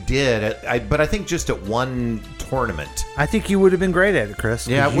think I did, but I think just at one tournament. I think you would have been great at it, Chris.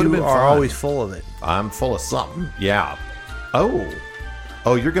 Yeah, it 'cause would have you been are fun. always full of it. I'm full of something. Yeah.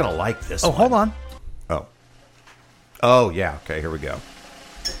 Oh, you're gonna like this. Oh, one. hold on. Oh, yeah. Okay, here we go.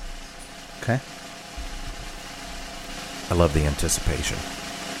 Okay. I love the anticipation.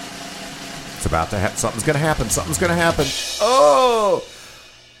 It's about to happen. Something's gonna happen. Something's gonna happen. Oh,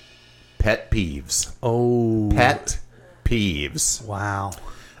 pet peeves. Oh. Pet peeves. Wow.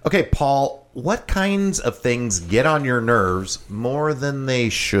 Okay, Paul. What kinds of things get on your nerves more than they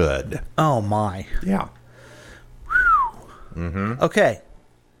should? Oh, my. Yeah. Okay.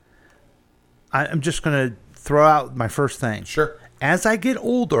 I'm just going to throw out my first thing. Sure. As I get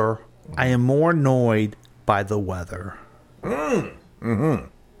older, I am more annoyed by the weather. I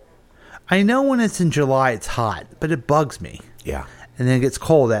know when it's in July, it's hot, but it bugs me. Yeah. And then it gets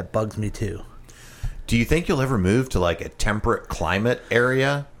cold, that bugs me too. Do you think you'll ever move to like a temperate climate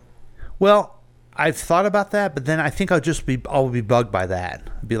area? Well, I've thought about that, but then I think I'll be bugged by that.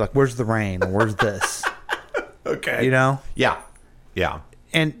 I'd be like, where's the rain? Or where's this? Okay. You know? Yeah. Yeah.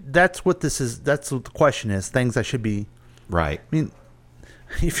 And that's what this is. That's what the question is. Things I should be. Right. I mean,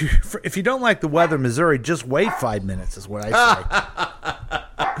 if you don't like the weather in Missouri, just wait 5 minutes is what I say.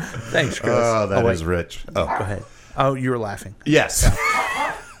 Thanks, Chris. Oh, that wait. is rich. Oh, Go ahead. Oh, you were laughing. yes.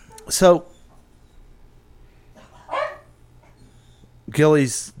 So,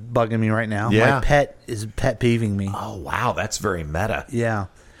 Gilly's bugging me right now. Yeah. My pet is pet peeving me. Oh, wow. That's very meta. Yeah.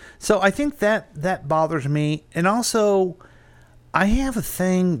 So I think that bothers me. And also, I have a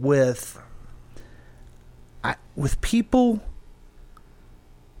thing with with people,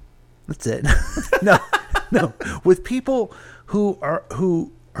 that's it. no, with people who are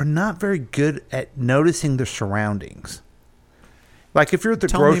not very good at noticing their surroundings. Like if you're at the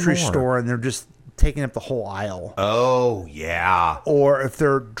Tell me grocery more. store and they're just taking up the whole aisle, Oh, yeah. or if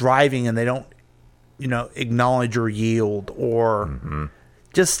they're driving and they don't, acknowledge or yield, or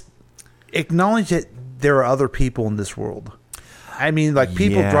just acknowledge that there are other people in this world. I mean, like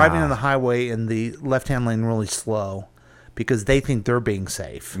people Yeah. driving on the highway in the left-hand lane really slow because they think they're being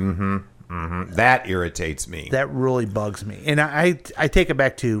safe. That irritates me. That really bugs me. And I take it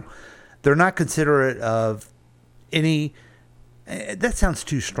back to they're not considerate of any. That sounds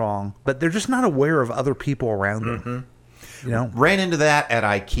too strong, but they're just not aware of other people around them. Ran into that at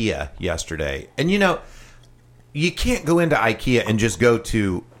IKEA yesterday. And, you can't go into IKEA and just go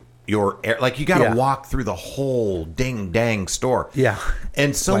to your you got to Yeah. walk through the whole ding dang store. Yeah.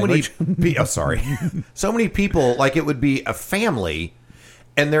 And so Language. many sorry. So many people, like it would be a family,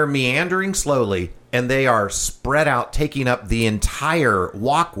 and they're meandering slowly, and they are spread out, taking up the entire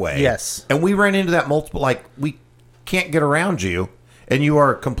walkway. Yes. And we ran into that multiple, like, we can't get around you, and you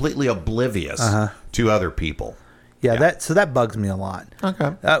are completely oblivious to other people. Yeah, that bugs me a lot.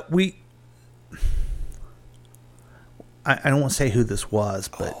 Okay. I don't want to say who this was,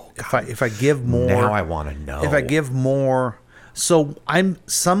 but if I give more, Now I want to know. if I give more, so I'm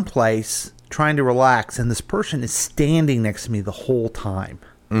someplace trying to relax, and this person is standing next to me the whole time.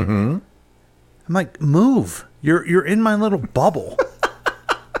 Mm-hmm. I'm like, move! You're in my little bubble,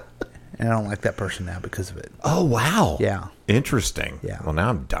 and I don't like that person now because of it. Oh, wow. Yeah. Interesting. Yeah. Well, now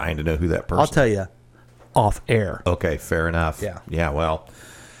I'm dying to know who that person I'll tell you, off air. Okay, fair enough. Yeah. Yeah, well.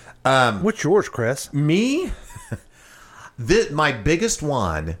 What's yours, Chris? Me? My biggest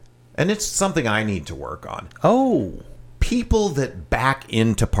one, and it's something I need to work on. Oh, People that back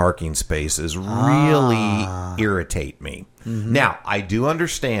into parking spaces really irritate me. Mm-hmm. Now, I do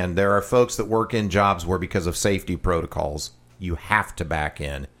understand there are folks that work in jobs where, because of safety protocols, you have to back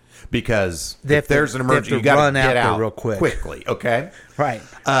in. Because if there's an emergency, you got run to get out there out real quick. quickly, okay? right.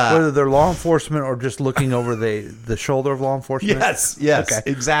 Whether they're law enforcement or just looking over the shoulder of law enforcement. Yes, Okay.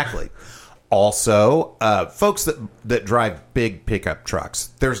 exactly. Also, folks that drive big pickup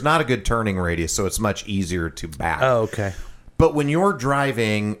trucks, there's not a good turning radius, so it's much easier to back. Oh, okay. But when you're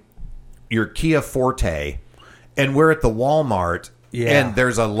driving your Kia Forte and we're at the Walmart and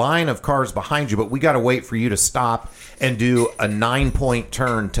there's a line of cars behind you, but we got to wait for you to stop and do a 9-point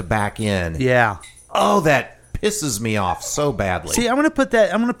turn to back in. Yeah. Oh, that pisses me off so badly. See, I'm gonna put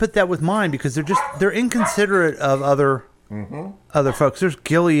that with mine because they're inconsiderate of other folks. There's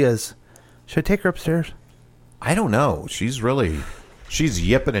Gillia's. Should I take her upstairs? I don't know. She's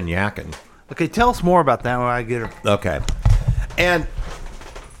yipping and yakking. Okay, tell us more about that when I get her. Okay. And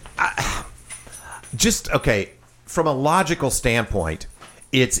from a logical standpoint,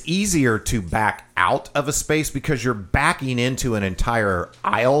 it's easier to back out of a space because you're backing into an entire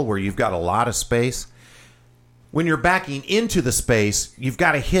aisle where you've got a lot of space. When you're backing into the space, you've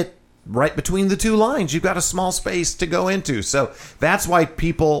got to hit right between the two lines. You've got a small space to go into. So that's why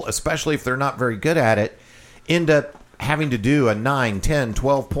people, especially if they're not very good at it, end up having to do a 9, 10,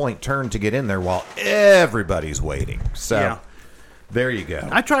 12-point turn to get in there while everybody's waiting. So there you go.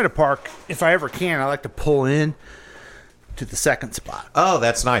 I try to park if I ever can. I like to pull in to the second spot. Oh,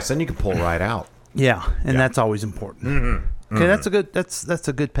 that's nice. Then you can pull right out. Yeah, and that's always important. Okay, that's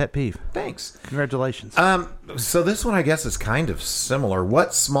a good pet peeve. Thanks. Congratulations. So this one, I guess, is kind of similar.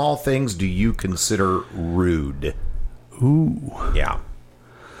 What small things do you consider rude? Ooh. Yeah.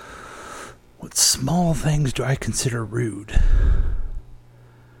 What small things do I consider rude?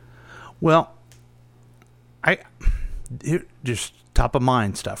 Well, just top of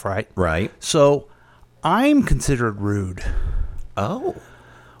mind stuff, right? Right. So, I'm considered rude Oh.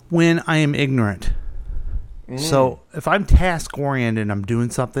 when I am ignorant. So, if I'm task oriented and I'm doing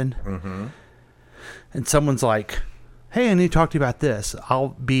something, and someone's like, "Hey, I need to talk to you about this," I'll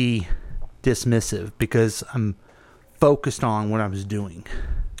be dismissive because I'm focused on what I was doing.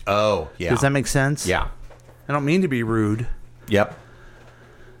 Oh, yeah. Does that make sense? Yeah. I don't mean to be rude. Yep.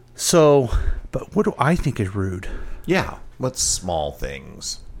 So, but what do I think is rude? Yeah. What small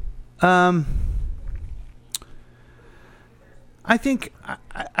things? I think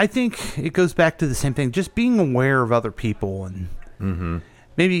it goes back to the same thing. Just being aware of other people and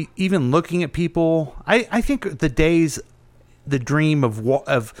maybe even looking at people. I think the dream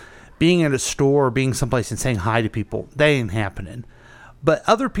of being at a store or being someplace and saying hi to people, that ain't happening. But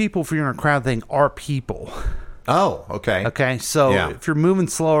other people, if you're in a crowd thing, are people. Oh, okay. Okay, so Yeah. if you're moving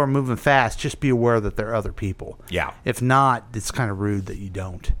slow or moving fast, just be aware that there are other people. Yeah. If not, it's kind of rude that you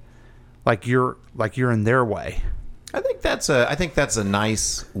don't. like you're in their way. I think that's a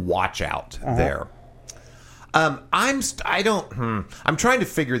nice watch out there. I'm trying to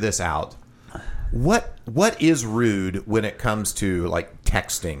figure this out. What is rude when it comes to like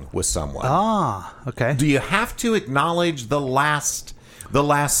texting with someone? Okay. Do you have to acknowledge the last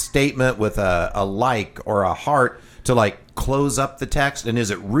statement with a like or a heart to like close up the text? And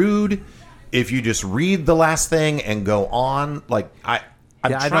is it rude if you just read the last thing and go on? Like I'm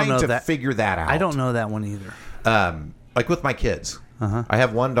trying to figure that out. I don't know that one either. Like with my kids, I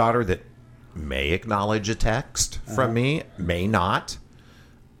have one daughter that may acknowledge a text from me, may not.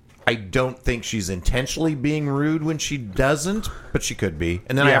 I don't think she's intentionally being rude when she doesn't, but she could be.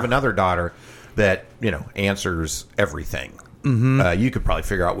 And then I have another daughter that, answers everything. You could probably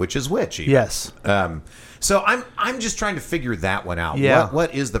figure out which is which. Even. Yes. So I'm just trying to figure that one out. Yeah.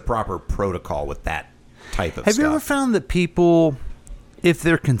 What is the proper protocol with that type of stuff? Have you ever found that people, if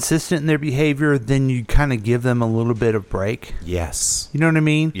they're consistent in their behavior, then you kind of give them a little bit of break? Yes. You know what I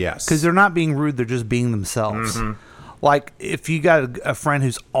mean? Yes. Because they're not being rude; they're just being themselves. Like if you got a friend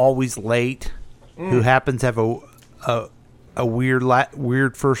who's always late, who happens to have a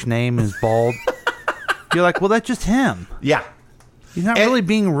weird first name and is bald, you're like, well, that's just him. Yeah. He's not really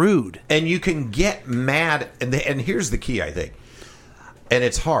being rude. And you can get mad, and here's the key, I think. And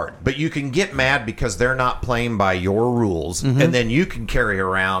it's hard, but you can get mad because they're not playing by your rules, and then you can carry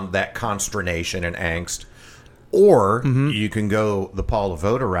around that consternation and angst. Or you can go the Paul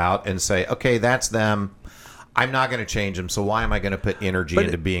Lavoda route and say, okay, that's them. I'm not going to change them, so why am I going to put energy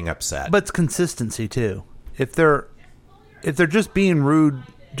into being upset? But it's consistency, too. If they're just being rude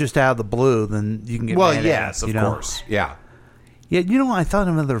just out of the blue, then you can get mad yes, at them, of course. Yeah. Yeah, I thought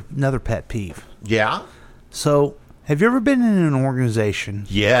of another pet peeve. Yeah? So, have you ever been in an organization?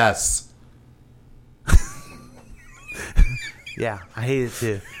 Yes. Yeah, I hate it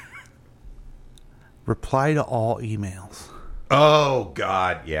too. Reply to all emails. Oh,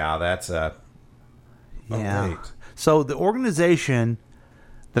 God. Yeah, that's a... Yeah. Oh, wait. So, the organization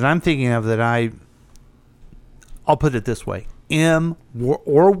that I'm thinking of I'll put it this way.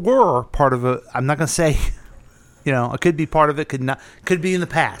 Were part of a... I'm not going to say... it could be part of it, could be in the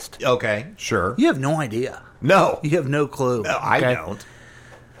past. Okay, sure. You have no idea. No. You have no clue. No, I don't.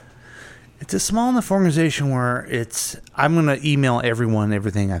 It's a small enough organization where I'm going to email everyone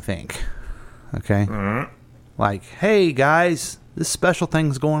everything I think. Okay? Mm-hmm. Like, hey, guys, this special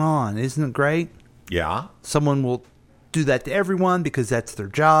thing's going on. Isn't it great? Yeah. Someone will do that to everyone because that's their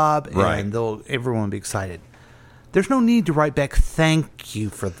job, and everyone will be excited. There's no need to write back thank you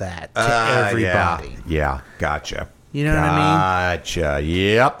for that to everybody. Yeah, gotcha. You know what I mean? Gotcha,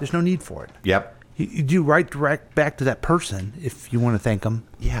 yep. There's no need for it. Yep. You do write direct back to that person if you want to thank them.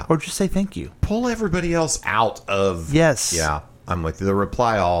 Yeah. Or just say thank you. Pull everybody else out of... Yes. Yeah, I'm with you. The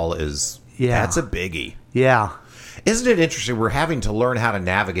reply all is... Yeah. That's a biggie. Yeah. Isn't it interesting? We're having to learn how to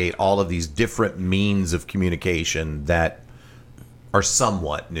navigate all of these different means of communication that are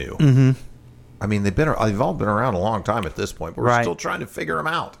somewhat new. Mm-hmm. I mean, they've all been around a long time at this point, but we're still trying to figure them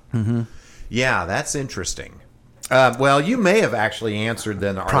out. Mm-hmm. Yeah, that's interesting. Well, you may have actually answered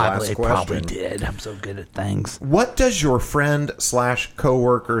then our last question. Probably did. I'm so good at things. What does your friend /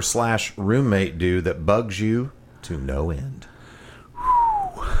 coworker / roommate do that bugs you to no end?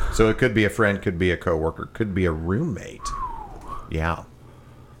 So it could be a friend, could be a coworker, could be a roommate. Yeah.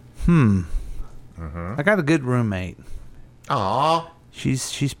 Mm-hmm. I got a good roommate. Aw.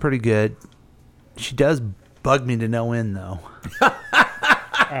 She's pretty good. She does bug me to no end, though.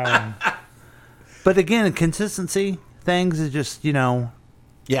 But again, consistency things is just,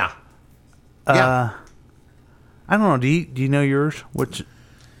 Yeah. I don't know. Do you know yours?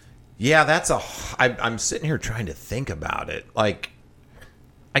 Yeah, I'm sitting here trying to think about it. Like,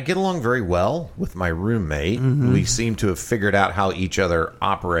 I get along very well with my roommate. Mm-hmm. We seem to have figured out how each other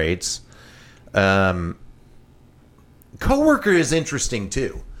operates. Coworker is interesting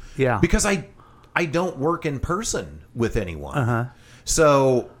too. Yeah. Because I don't work in person with anyone. Uh-huh.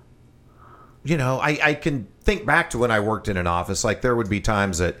 So, I can think back to when I worked in an office. Like, there would be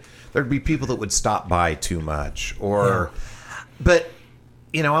times that there'd be people that would stop by too much. But,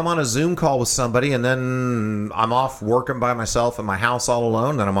 I'm on a Zoom call with somebody, and then I'm off working by myself in my house all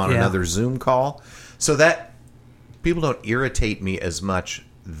alone, and I'm on another Zoom call. So that people don't irritate me as much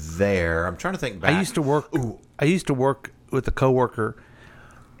there. I'm trying to think back. I used to work with a coworker.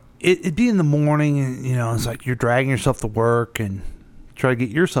 It'd be in the morning, and it's like you're dragging yourself to work and try to get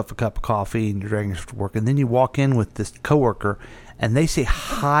yourself a cup of coffee, and you're dragging yourself to work, and then you walk in with this coworker, and they say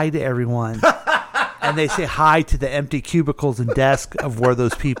hi to everyone, and they say hi to the empty cubicles and desk of where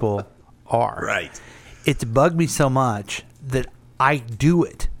those people are. Right. It's bugged me so much that I do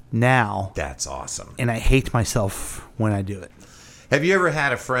it now, That's awesome. and I hate myself when I do it. Have you ever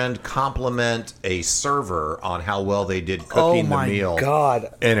had a friend compliment a server on how well they did cooking the meal?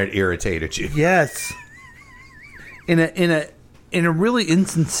 God. And it irritated you? Yes. In a really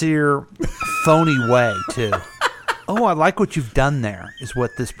insincere, phony way too. Oh, I like what you've done there, is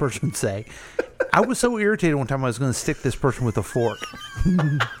what this person would say. I was so irritated one time I was going to stick this person with a fork.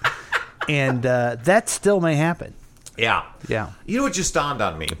 And that still may happen. Yeah. Yeah. You know what just dawned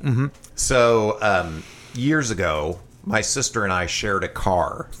on me? Mm-hmm. So, years ago, my sister and I shared a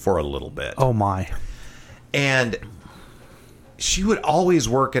car for a little bit. Oh, my. And she would always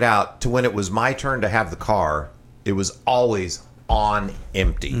work it out to when it was my turn to have the car, it was always on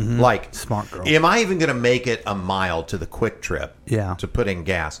empty. Like, Smart girl. am I even going to make it a mile to the Quick Trip Yeah. to put in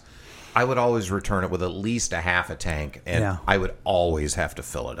gas? I would always return it with at least a half a tank, and Yeah. I would always have to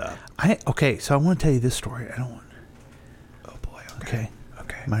fill it up. Okay, so I want to tell you this story. I don't want. Oh, boy. Okay.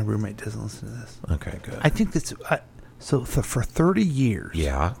 Okay. My roommate doesn't listen to this. Okay, good. I think that's. For 30 years,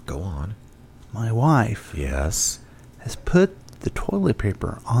 Yeah, go on. my wife Yes. has put the toilet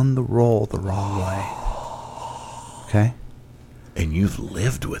paper on the roll the wrong way. Okay? And you've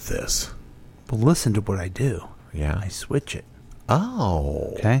lived with this. But listen to what I do. Yeah. I switch it.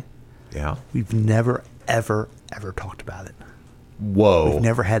 Oh. Okay? Yeah. We've never, ever, ever talked about it. Whoa. We've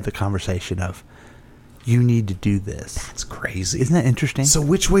never had the conversation of, you need to do this. That's crazy. Isn't that interesting? So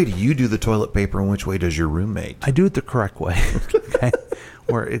which way do you do the toilet paper and which way does your roommate? I do it the correct way. Okay?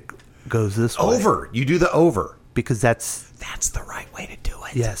 Where it goes this way. Over. You do the over. Because that's, That's the right way to do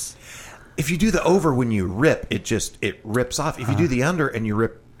it. yes. If you do the over when you rip, it rips off. If you do the under and you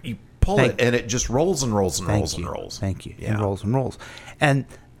rip, you pull Thank it and it just rolls and rolls and rolls and rolls. Thank you. Yeah. And rolls and rolls. And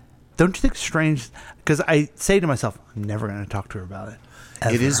don't you think it's strange? Because I say to myself, I'm never going to talk to her about it.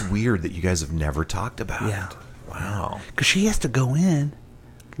 Ever. It is weird that you guys have never talked about Yeah. it. Wow. Because she has to go in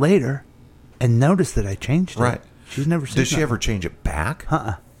later and notice that I changed it. Right. She's never seen Does she nothing. ever change it back?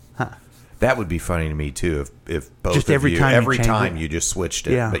 Uh-uh. That would be funny to me too if both Just of every you time you every change time it? you just switched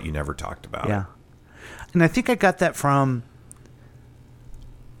it, Yeah. but you never talked about Yeah. it. And I think I got that from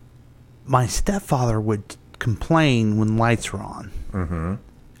my stepfather would complain when lights were on. Mm-hmm.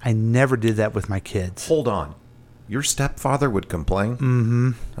 I never did that with my kids. Hold on. Your stepfather would complain?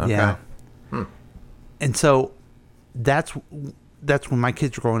 Mm-hmm. Okay. Yeah. And so that's when my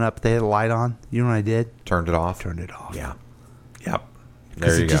kids were growing up. They had a light on. You know what I did? Turned it off? Turned it off. Yeah. Yep. Because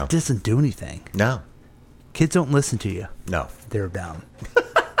There you it go. just doesn't do anything. No. Kids don't listen to you. No. They're dumb.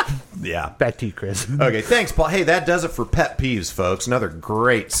 Yeah. Back to you, Chris. Okay, thanks, Paul. Hey, that does it for Pet Peeves, folks. Another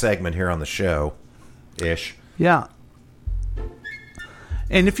great segment here on the show. Ish. Yeah.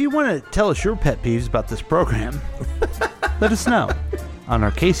 And if you want to tell us your pet peeves about this program, let us know on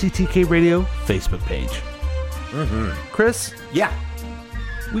our KCTK Radio Facebook page. Mm-hmm. Chris, Yeah,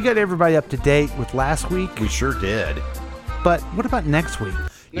 we got everybody up to date with last week, we sure did. but what about next week?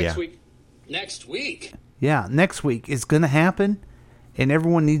 Yeah. Next week. Yeah, next week is going to happen, and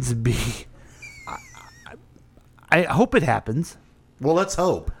everyone needs to be... I hope it happens, Well, let's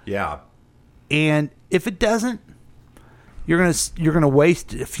hope. Yeah. and if it doesn't, you're gonna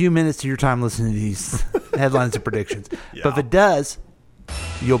waste a few minutes of your time listening to these headlines and predictions. Yeah. But if it does,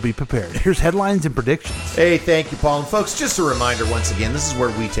 you'll be prepared. Here's headlines and predictions. Hey, thank you, Paul. And folks, just a reminder once again, this is where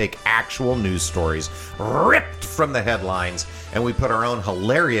we take actual news stories ripped from the headlines and we put our own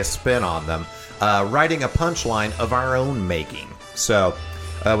hilarious spin on them, writing a punchline of our own making. So,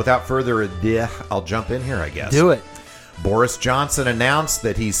 without further ado, I'll jump in here, I guess. Do it. Boris Johnson announced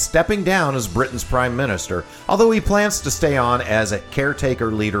that he's stepping down as Britain's prime minister, although he plans to stay on as a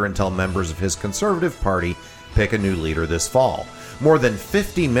caretaker leader until members of his Conservative Party pick a new leader this fall. More than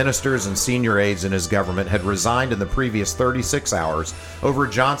 50 ministers and senior aides in his government had resigned in the previous 36 hours over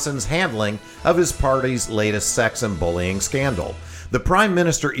Johnson's handling of his party's latest sex and bullying scandal. The Prime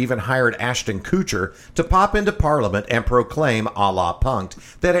Minister even hired Ashton Kutcher to pop into Parliament and proclaim, a la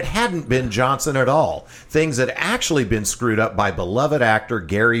Punked, that it hadn't been Johnson at all. Things had actually been screwed up by beloved actor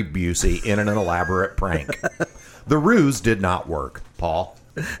Gary Busey in an elaborate prank. The ruse did not work. Paul?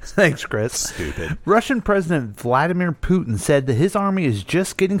 Thanks, Chris. Stupid. Russian President Vladimir Putin said that his army is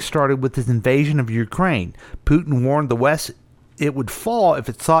just getting started with his invasion of Ukraine. Putin warned the West it would fall if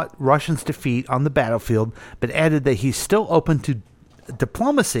it sought Russians' defeat on the battlefield, but added that he's still open to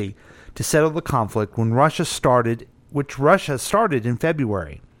diplomacy to settle the conflict which Russia started in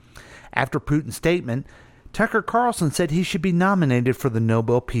February. After Putin's statement, Tucker Carlson said he should be nominated for the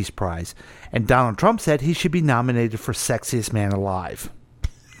Nobel Peace Prize, and Donald Trump said he should be nominated for Sexiest Man Alive.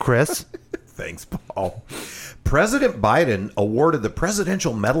 Chris? Thanks, Paul. President Biden awarded the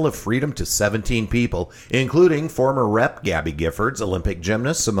Presidential Medal of Freedom to 17 people, including former Rep. Gabby Giffords, Olympic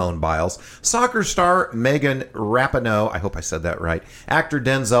gymnast Simone Biles, soccer star Megan Rapinoe, I hope I said that right, actor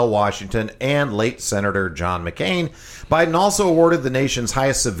Denzel Washington, and late Senator John McCain. Biden also awarded the nation's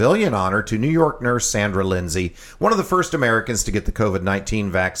highest civilian honor to New York nurse Sandra Lindsay, one of the first Americans to get the COVID-19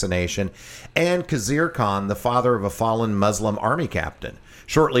 vaccination, and Khizr Khan, the father of a fallen Muslim army captain.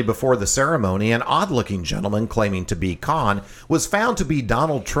 Shortly before the ceremony, an odd-looking gentleman claiming to be Khan was found to be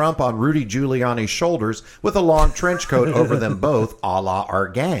Donald Trump on Rudy Giuliani's shoulders with a long trench coat over them both, a la our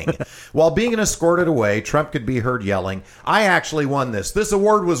gang. While being escorted away, Trump could be heard yelling, "I actually won this. This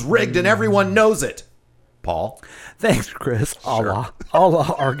award was rigged and everyone knows it." Paul? Thanks, Chris. Allah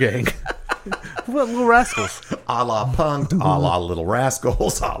our gang. What Little Rascals? A la Punked, a la Little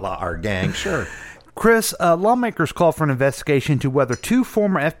Rascals, a la our gang. Sure. Chris, lawmakers call for an investigation into whether two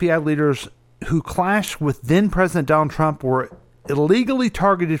former FBI leaders who clashed with then-President Donald Trump were illegally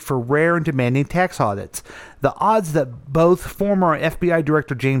targeted for rare and demanding tax audits. The odds that both former FBI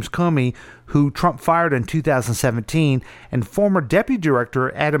Director James Comey, who Trump fired in 2017, and former Deputy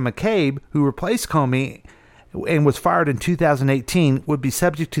Director Adam McCabe, who replaced Comey and was fired in 2018, would be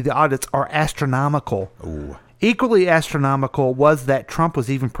subject to the audits are astronomical. Ooh. Equally astronomical was that Trump was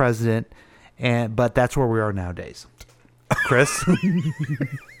even president, but that's where we are nowadays. Chris?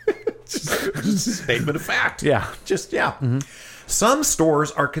 Just statement of fact. Yeah. Mm-hmm. Some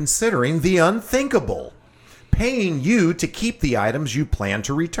stores are considering the unthinkable, paying you to keep the items you plan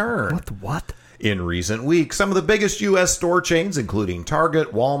to return. What? In recent weeks, some of the biggest U.S. store chains, including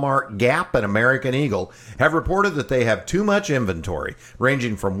Target, Walmart, Gap, and American Eagle, have reported that they have too much inventory,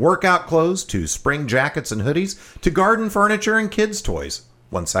 ranging from workout clothes to spring jackets and hoodies to garden furniture and kids' toys.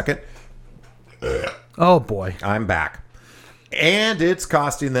 1 second. Oh, boy. I'm back. And it's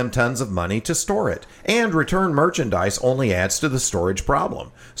costing them tons of money to store it. And return merchandise only adds to the storage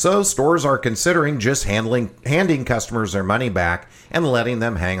problem. So stores are considering just handing customers their money back and letting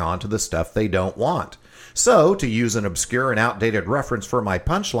them hang on to the stuff they don't want. So, to use an obscure and outdated reference for my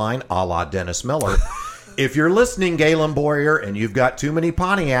punchline, a la Dennis Miller, if you're listening, Galen Boyer, and you've got too many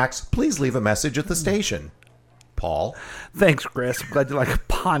Pontiacs, please leave a message at the station. Paul? Thanks, Chris. I'm glad you like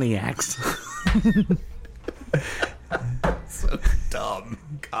Pontiacs. So dumb.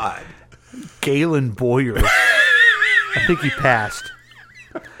 God. Galen Boyer. I think he passed.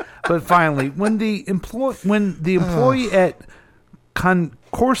 But finally, when the employee at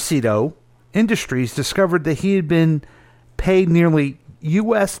Concorcito Industries discovered that he had been paid nearly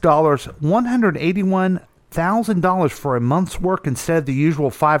U.S. dollars $181,000 for a month's work instead of the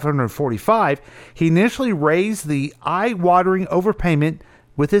usual $545, he initially raised the eye-watering overpayment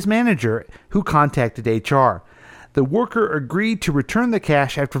with his manager, who contacted HR. The worker agreed to return the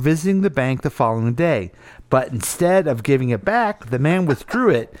cash after visiting the bank the following day, but instead of giving it back, the man withdrew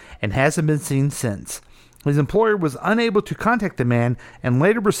it and hasn't been seen since. His employer was unable to contact the man and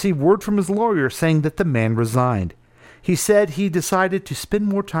later received word from his lawyer saying that the man resigned. He said he decided to spend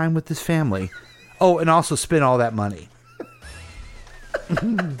more time with his family. Oh, and also spend all that money.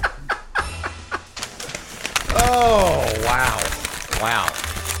 Oh, wow. Wow.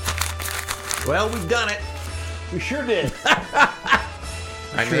 Well, we've done it. We sure did.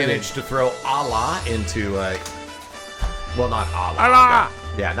 I managed to throw Allah into well, not Allah. Allah!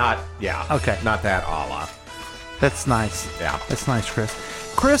 Okay. Not that Allah. That's nice. Yeah. That's nice, Chris.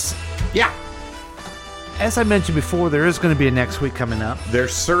 Chris, Yeah. as I mentioned before, there is going to be a next week coming up. There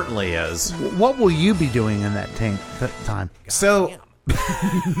certainly is. What will you be doing in that time? So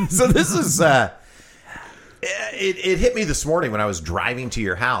this is it hit me this morning when I was driving to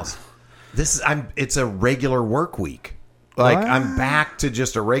your house. It's a regular work week. Like, What? I'm back to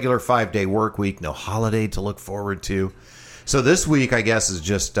just a regular 5-day work week, no holiday to look forward to. So this week, I guess, is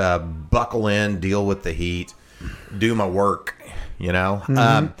just buckle in, deal with the heat, do my work, you know?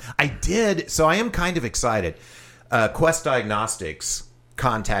 Mm-hmm. So I am kind of excited. Quest Diagnostics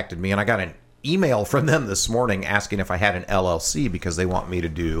contacted me, and I got an email from them this morning asking if I had an LLC because they want me to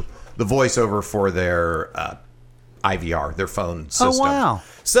do the voiceover for their IVR, their phone system. Oh, wow.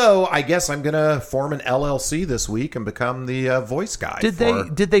 So I guess I'm going to form an LLC this week and become the voice guy. Did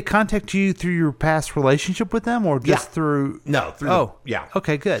they contact you through your past relationship with them, or just through? No, through yeah.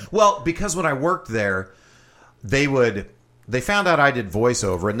 Okay, good. Well, because when I worked there, they found out I did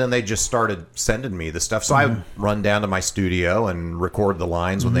voiceover, and then they just started sending me the stuff. So I would run down to my studio and record the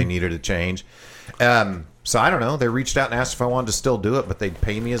lines when they needed a change. So I don't know. They reached out and asked if I wanted to still do it, but they'd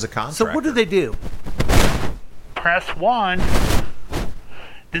pay me as a contractor. So what do they do? Press 1.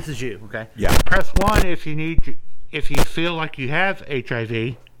 This is you, okay? Yeah. Press 1 if you feel like you have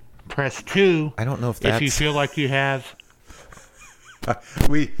HIV. Press 2. I don't know if If that's... you feel like you have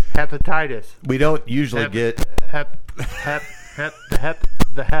we hepatitis. don't usually get... the hep.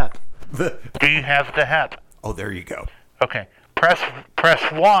 Do you have the hep? Oh, there you go. Okay. Press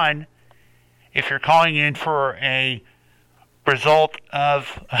 1 if you're calling in for a result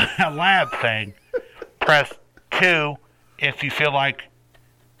of a lab thing. Press 2 if you feel like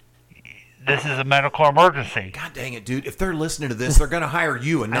this is a medical emergency. God dang it, dude. If they're listening to this, they're going to hire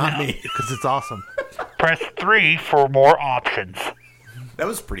you and not me. Because it's awesome. Press 3 for more options. That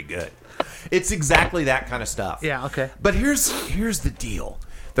was pretty good. It's exactly that kind of stuff. Yeah, okay. But here's the deal.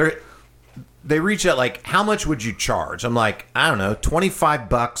 They reach out like, how much would you charge? I'm like, I don't know,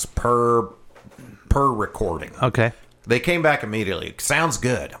 $25 per recording. Okay. They came back immediately. Sounds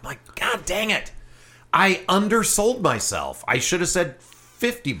good. I'm like, God dang it. I undersold myself. I should have said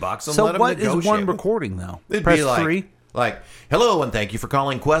 $50 and let So them what negotiate. is one recording, though? It'd Press be like, 3? hello and thank you for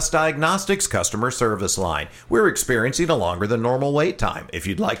calling Quest Diagnostics customer service line. We're experiencing a longer than normal wait time. If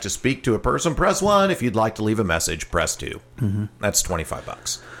you'd like to speak to a person, press 1. If you'd like to leave a message, press 2. Mm-hmm. That's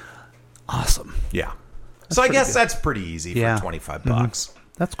 $25. Awesome. Yeah. So I guess that's pretty easy for $25. Mm-hmm.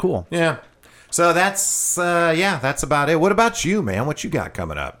 That's cool. Yeah. So that's about it. What about you, man? What you got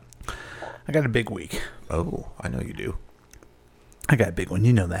coming up? I got a big week. Oh, I know you do. I got a big one.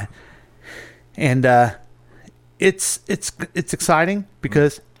 You know that. And it's exciting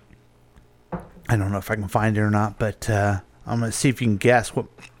because I don't know if I can find it or not, but I'm going to see if you can guess what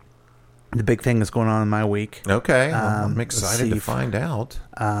the big thing is going on in my week. Okay. Well, I'm let's excited see to if- find out.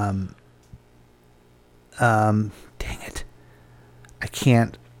 Dang it. I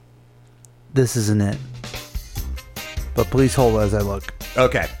can't. This isn't it. But please hold as I look.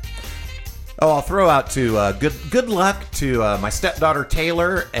 Okay. Oh, I'll throw out to good luck to my stepdaughter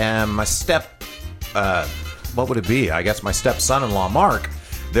Taylor and my what would it be? I guess my stepson-in-law Mark.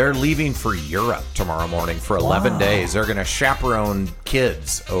 They're leaving for Europe tomorrow morning for 11 days. They're going to chaperone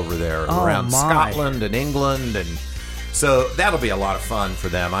kids over there around Scotland and England, and so that'll be a lot of fun for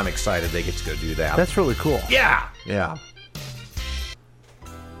them. I'm excited they get to go do that. That's really cool. Yeah. Yeah.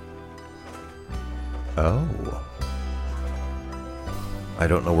 Oh. I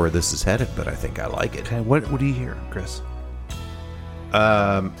don't know where this is headed, but I think I like it. Okay, what do you hear, Chris?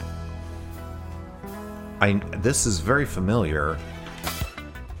 This is very familiar.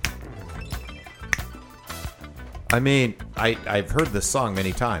 I mean, I've heard this song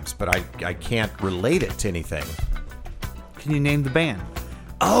many times, but I can't relate it to anything. Can you name the band?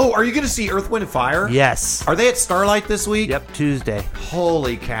 Oh, are you going to see Earth, Wind, and Fire? Yes. Are they at Starlight this week? Yep, Tuesday.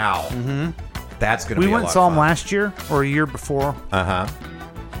 Holy cow. Mm-hmm. That's going to be a lot of fun. We went and saw them last year or a year before. Uh-huh.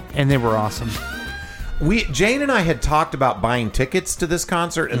 And they were awesome. Jane and I had talked about buying tickets to this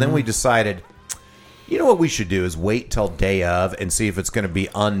concert, and then we decided, you know what we should do is wait till day of and see if it's going to be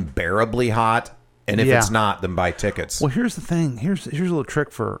unbearably hot. And if it's not, then buy tickets. Well, here's the thing. Here's a little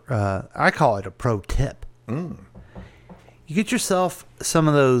trick for, I call it a pro tip. You get yourself some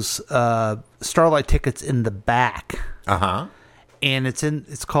of those Starlight tickets in the back. Uh-huh. And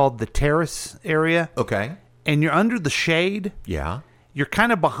it's called the terrace area. Okay. And you're under the shade. Yeah. You're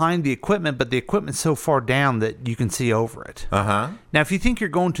kind of behind the equipment, but the equipment's so far down that you can see over it. Uh-huh. Now, if you think you're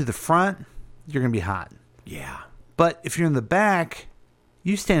going to the front, you're going to be hot. Yeah. But if you're in the back,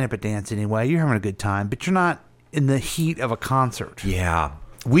 you stand up and dance anyway. You're having a good time, but you're not in the heat of a concert. Yeah.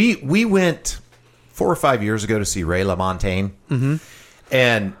 We went 4 or 5 years ago to see Ray LaMontagne. Mm-hmm.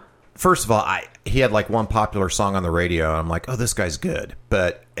 And first of all, he had like one popular song on the radio. And I'm like, oh, this guy's good.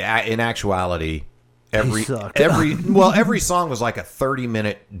 But in actuality, every song was like a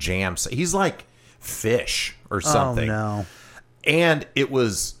 30-minute jam. He's like Fish or something. Oh, no. And it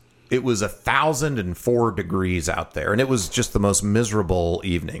was 1,004 degrees out there, and it was just the most miserable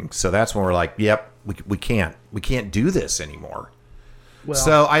evening. So that's when we're like, yep, we can't do this anymore. Well,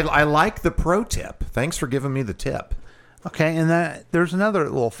 so I like the pro tip. Thanks for giving me the tip. Okay, and there's another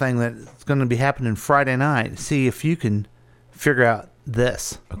little thing that's going to be happening Friday night. See if you can figure out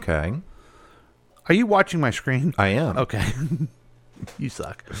this. Okay. Are you watching my screen? I am. Okay. You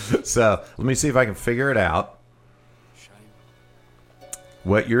suck. So let me see if I can figure it out.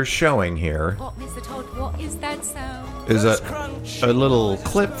 What you're showing here What, Mr. Todd, what is that sound? is a little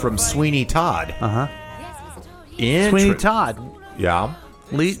clip from Sweeney Todd. Uh-huh. Yes, Mr. Todd. Sweeney Todd. Yeah.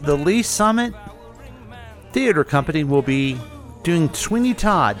 The Lee Summit Theater Company will be doing Sweeney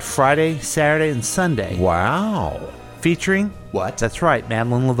Todd Friday, Saturday, and Sunday. Wow. Featuring? What? That's right,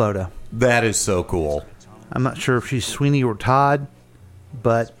 Madeline Lovoda. That is so cool. I'm not sure if she's Sweeney or Todd,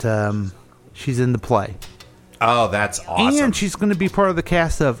 but she's in the play. Oh, that's awesome. And she's going to be part of the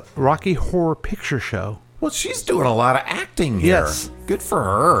cast of Rocky Horror Picture Show Well, she's doing a lot of acting here. Yes. Good for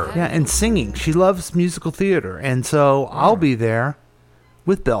her. Yeah, and singing. She loves musical theater, and so I'll be there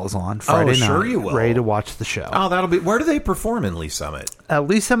with bells on Friday night. Sure you will. Ready to watch the show. Oh, that'll be. Where do they perform in Lee Summit?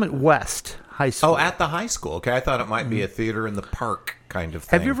 Lee Summit West High School. Oh, at the high school. Okay, I thought it might be a theater in the park kind of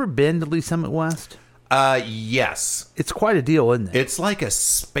thing. Have you ever been to Lee Summit West? Yes. It's quite a deal, isn't it? It's like a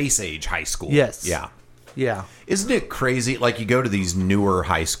space age high school. Yes. Yeah. Yeah. Isn't it crazy? Like you go to these newer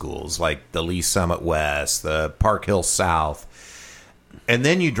high schools, like the Lee Summit West, the Park Hill South, and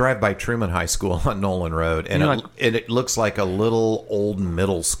then you drive by Truman High School on Nolan Road, and it looks like a little old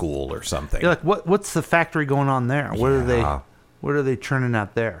middle school or something. You're like, what's the factory going on there? What are they churning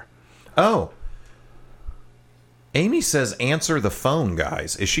out there? Oh. Amy says, answer the phone,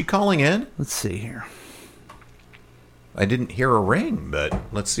 guys. Is she calling in? Let's see here. I didn't hear a ring, but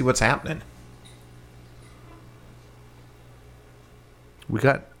let's see what's happening. We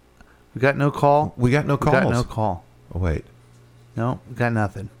got no call. We got no calls. We got no call. Oh, wait. No, we got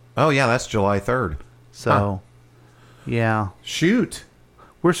nothing. Oh, yeah, that's July 3rd. So, yeah. Shoot.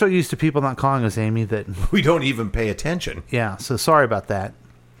 We're so used to people not calling us, Amy, that... We don't even pay attention. Yeah, so sorry about that.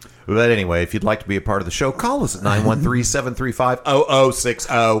 But anyway, if you'd like to be a part of the show, call us at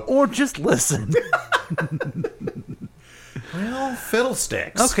 913-735-0060. Or just listen. Well,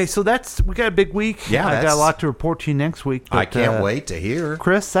 fiddlesticks. Okay, so we got a big week. Yeah, I got a lot to report to you next week. But, I can't wait to hear.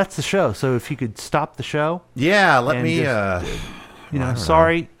 Chris, that's the show. So if you could stop the show. Yeah, let and me...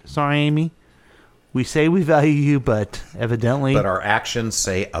 sorry, Amy. We say we value you, but evidently... But our actions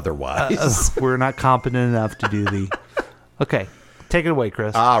say otherwise. We're not competent enough to do the... Okay, take it away,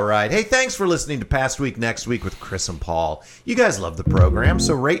 Chris. All right. Hey, thanks for listening to Past Week, Next Week with Chris and Paul. You guys love the program,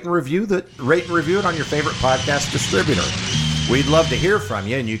 so rate and review it on your favorite podcast distributor. We'd love to hear from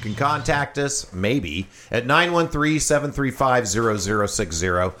you, and you can contact us, maybe, at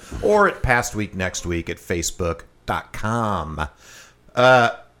 913-735-0060 or at pastweeknextweek at facebook.com.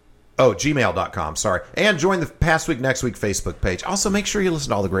 Gmail.com, sorry. And join the Past Week, Next Week Facebook page. Also, make sure you listen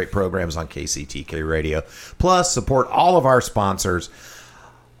to all the great programs on KCTK Radio. Plus, support all of our sponsors.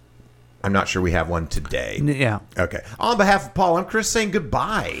 I'm not sure we have one today. Yeah. Okay. On behalf of Paul, I'm Chris saying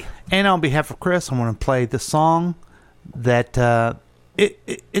goodbye. And on behalf of Chris, I want to play the song that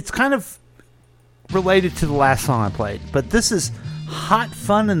it's kind of related to the last song I played. But this is Hot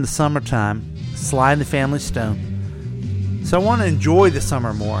Fun in the Summertime, Sly and the Family Stone. So I want to enjoy the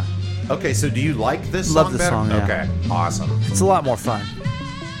summer more. Okay, so do you like this Love song the better? song, yeah. Okay, awesome. It's a lot more fun.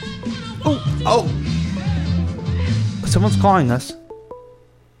 Oh! Someone's calling us.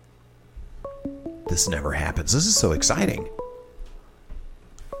 This never happens. This is so exciting.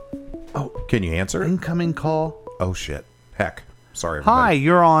 Oh, can you answer? Incoming call. Oh, shit. Heck. Sorry, everybody. Hi,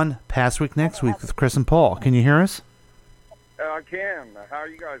 you're on Past Week, Next Week with Chris and Paul. Can you hear us? I can. How are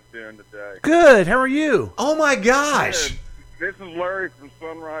you guys doing today? Good. How are you? Oh, my gosh. Good. This is Larry from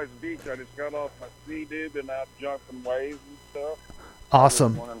Sunrise Beach. I just got off my sea-dib and out jumping waves and stuff.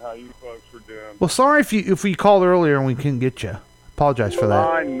 Awesome. I was wondering how you folks were doing. Well, sorry if we called earlier and we couldn't get you. Apologize for that.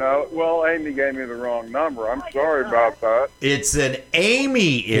 I know. Well, Amy gave me the wrong number. I'm sorry about that. It's an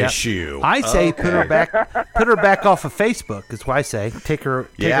Amy issue. I say put her back off of Facebook. Is what I say. Take her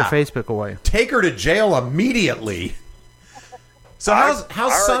Facebook away. Take her to jail immediately. So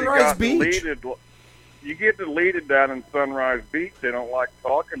how's Sunrise Beach? You get deleted down in Sunrise Beach. They don't like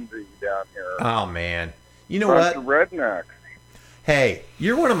talking to you down here. Oh man, you know Bunch what? of rednecks. Hey,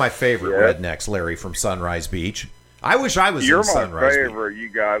 you're one of my favorite rednecks, Larry from Sunrise Beach. I wish I was in Sunrise You're my favorite, you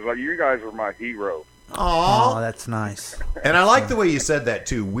guys. You guys are my hero. Aw. Oh, that's nice. And I like the way you said that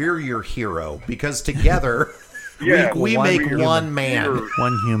too. We're your hero because together we make one man,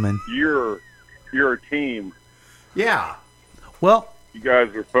 one human. You're a team. Yeah. Well, you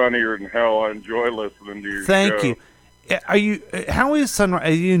guys are funnier than hell. I enjoy listening to your show. Thank you. Are you? How is Sunrise?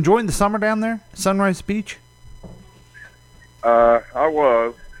 Are you enjoying the summer down there, Sunrise Beach? I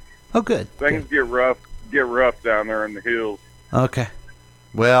was. Oh, good. Things get rough down there in the hills. Okay.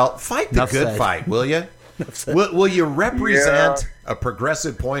 Well, fight the Enough good said. fight, will you? Will you represent a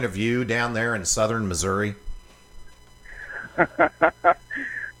progressive point of view down there in southern Missouri?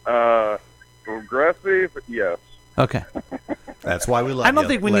 Progressive, yes. Okay. That's why we love. I don't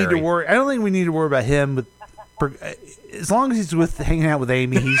think we need to worry. I don't think we need to worry about him. But as long as he's hanging out with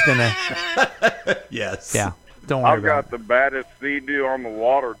Amy, he's gonna. Yes. Yeah. Don't worry I've got the baddest sea-doo on the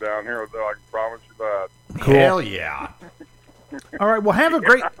water down here, though. I can promise you that. Cool. Hell yeah. All right. Well, have a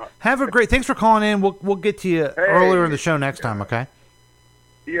great. Thanks for calling in. We'll get to you earlier in the show next time. Okay.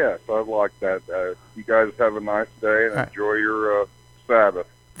 Yes, I'd like that. You guys have a nice day and enjoy your Sabbath.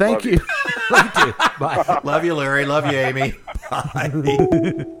 Thank you. Love you. Bye. Love you, Larry. Love you, Amy. Bye.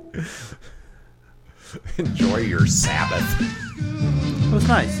 Enjoy your Sabbath. It was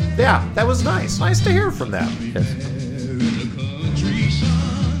nice. Yeah, that was nice. Nice to hear from them. Yes.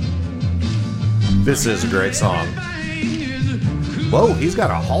 This is a great song. Whoa, he's got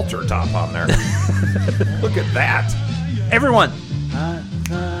a halter top on there. Look at that. Everyone. Hot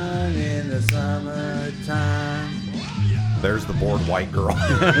sun in the summertime. There's the bored white girl.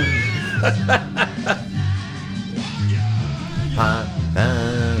 Hot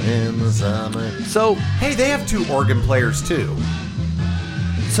sun in the summer. So, hey, they have 2 organ players too.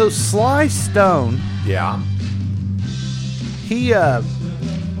 So Sly Stone, Yeah. he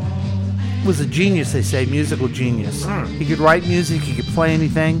was a genius, they say, musical genius. He could write music, he could play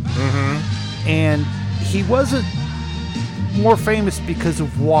anything. Mm-hmm. And he wasn't more famous because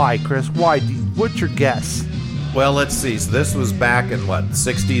of why, Chris? Why? What's your guess? Well, let's see. So this was back in, what,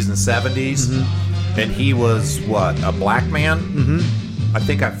 60s and 70s? Mm-hmm. And he was, what, a black man? Mm-hmm. I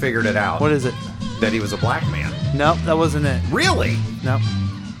think I figured it out. What is it? That he was a black man. Nope, that wasn't it. Really? Nope.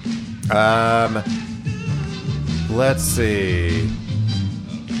 Let's see.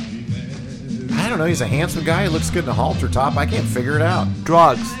 I don't know. He's a handsome guy. He looks good in a halter top. I can't figure it out.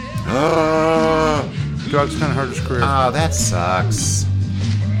 Drugs. Drugs kind of hurt his career. Oh, that sucks.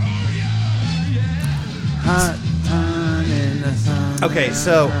 Hot time in the sun. Okay,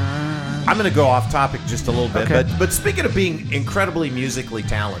 so I'm going to go off topic just a little bit, Okay. but speaking of being incredibly musically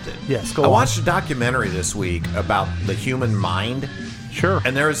talented, Yes, go I on. watched a documentary this week about the human mind, Sure.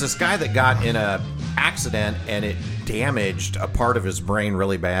 and there was this guy that got in a accident and it damaged a part of his brain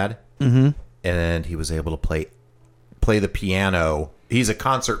really bad, and he was able to play the piano. He's a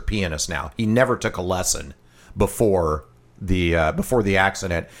concert pianist now. He never took a lesson before the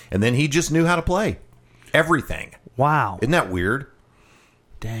accident, and then he just knew how to play everything. Wow. Isn't that weird?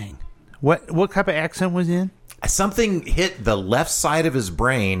 Dang. What type of accent was he in? Something hit the left side of his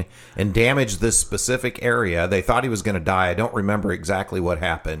brain and damaged this specific area. They thought he was going to die. I don't remember exactly what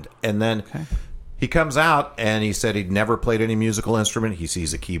happened. And then he comes out and he said he'd never played any musical instrument. He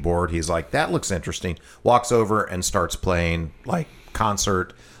sees a keyboard. He's like, that looks interesting. Walks over and starts playing like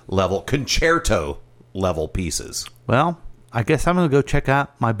concert level, concerto level pieces. Well, I guess I'm going to go check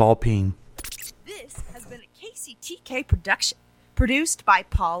out my ball peen. This has been a KCTK production, produced by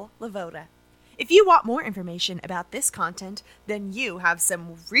Paul Lavoda. If you want more information about this content, then you have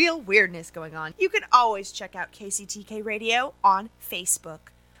some real weirdness going on. You can always check out KCTK Radio on Facebook.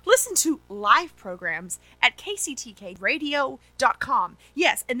 Listen to live programs at kctkradio.com.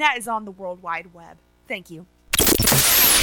 Yes, and that is on the World Wide Web. Thank you.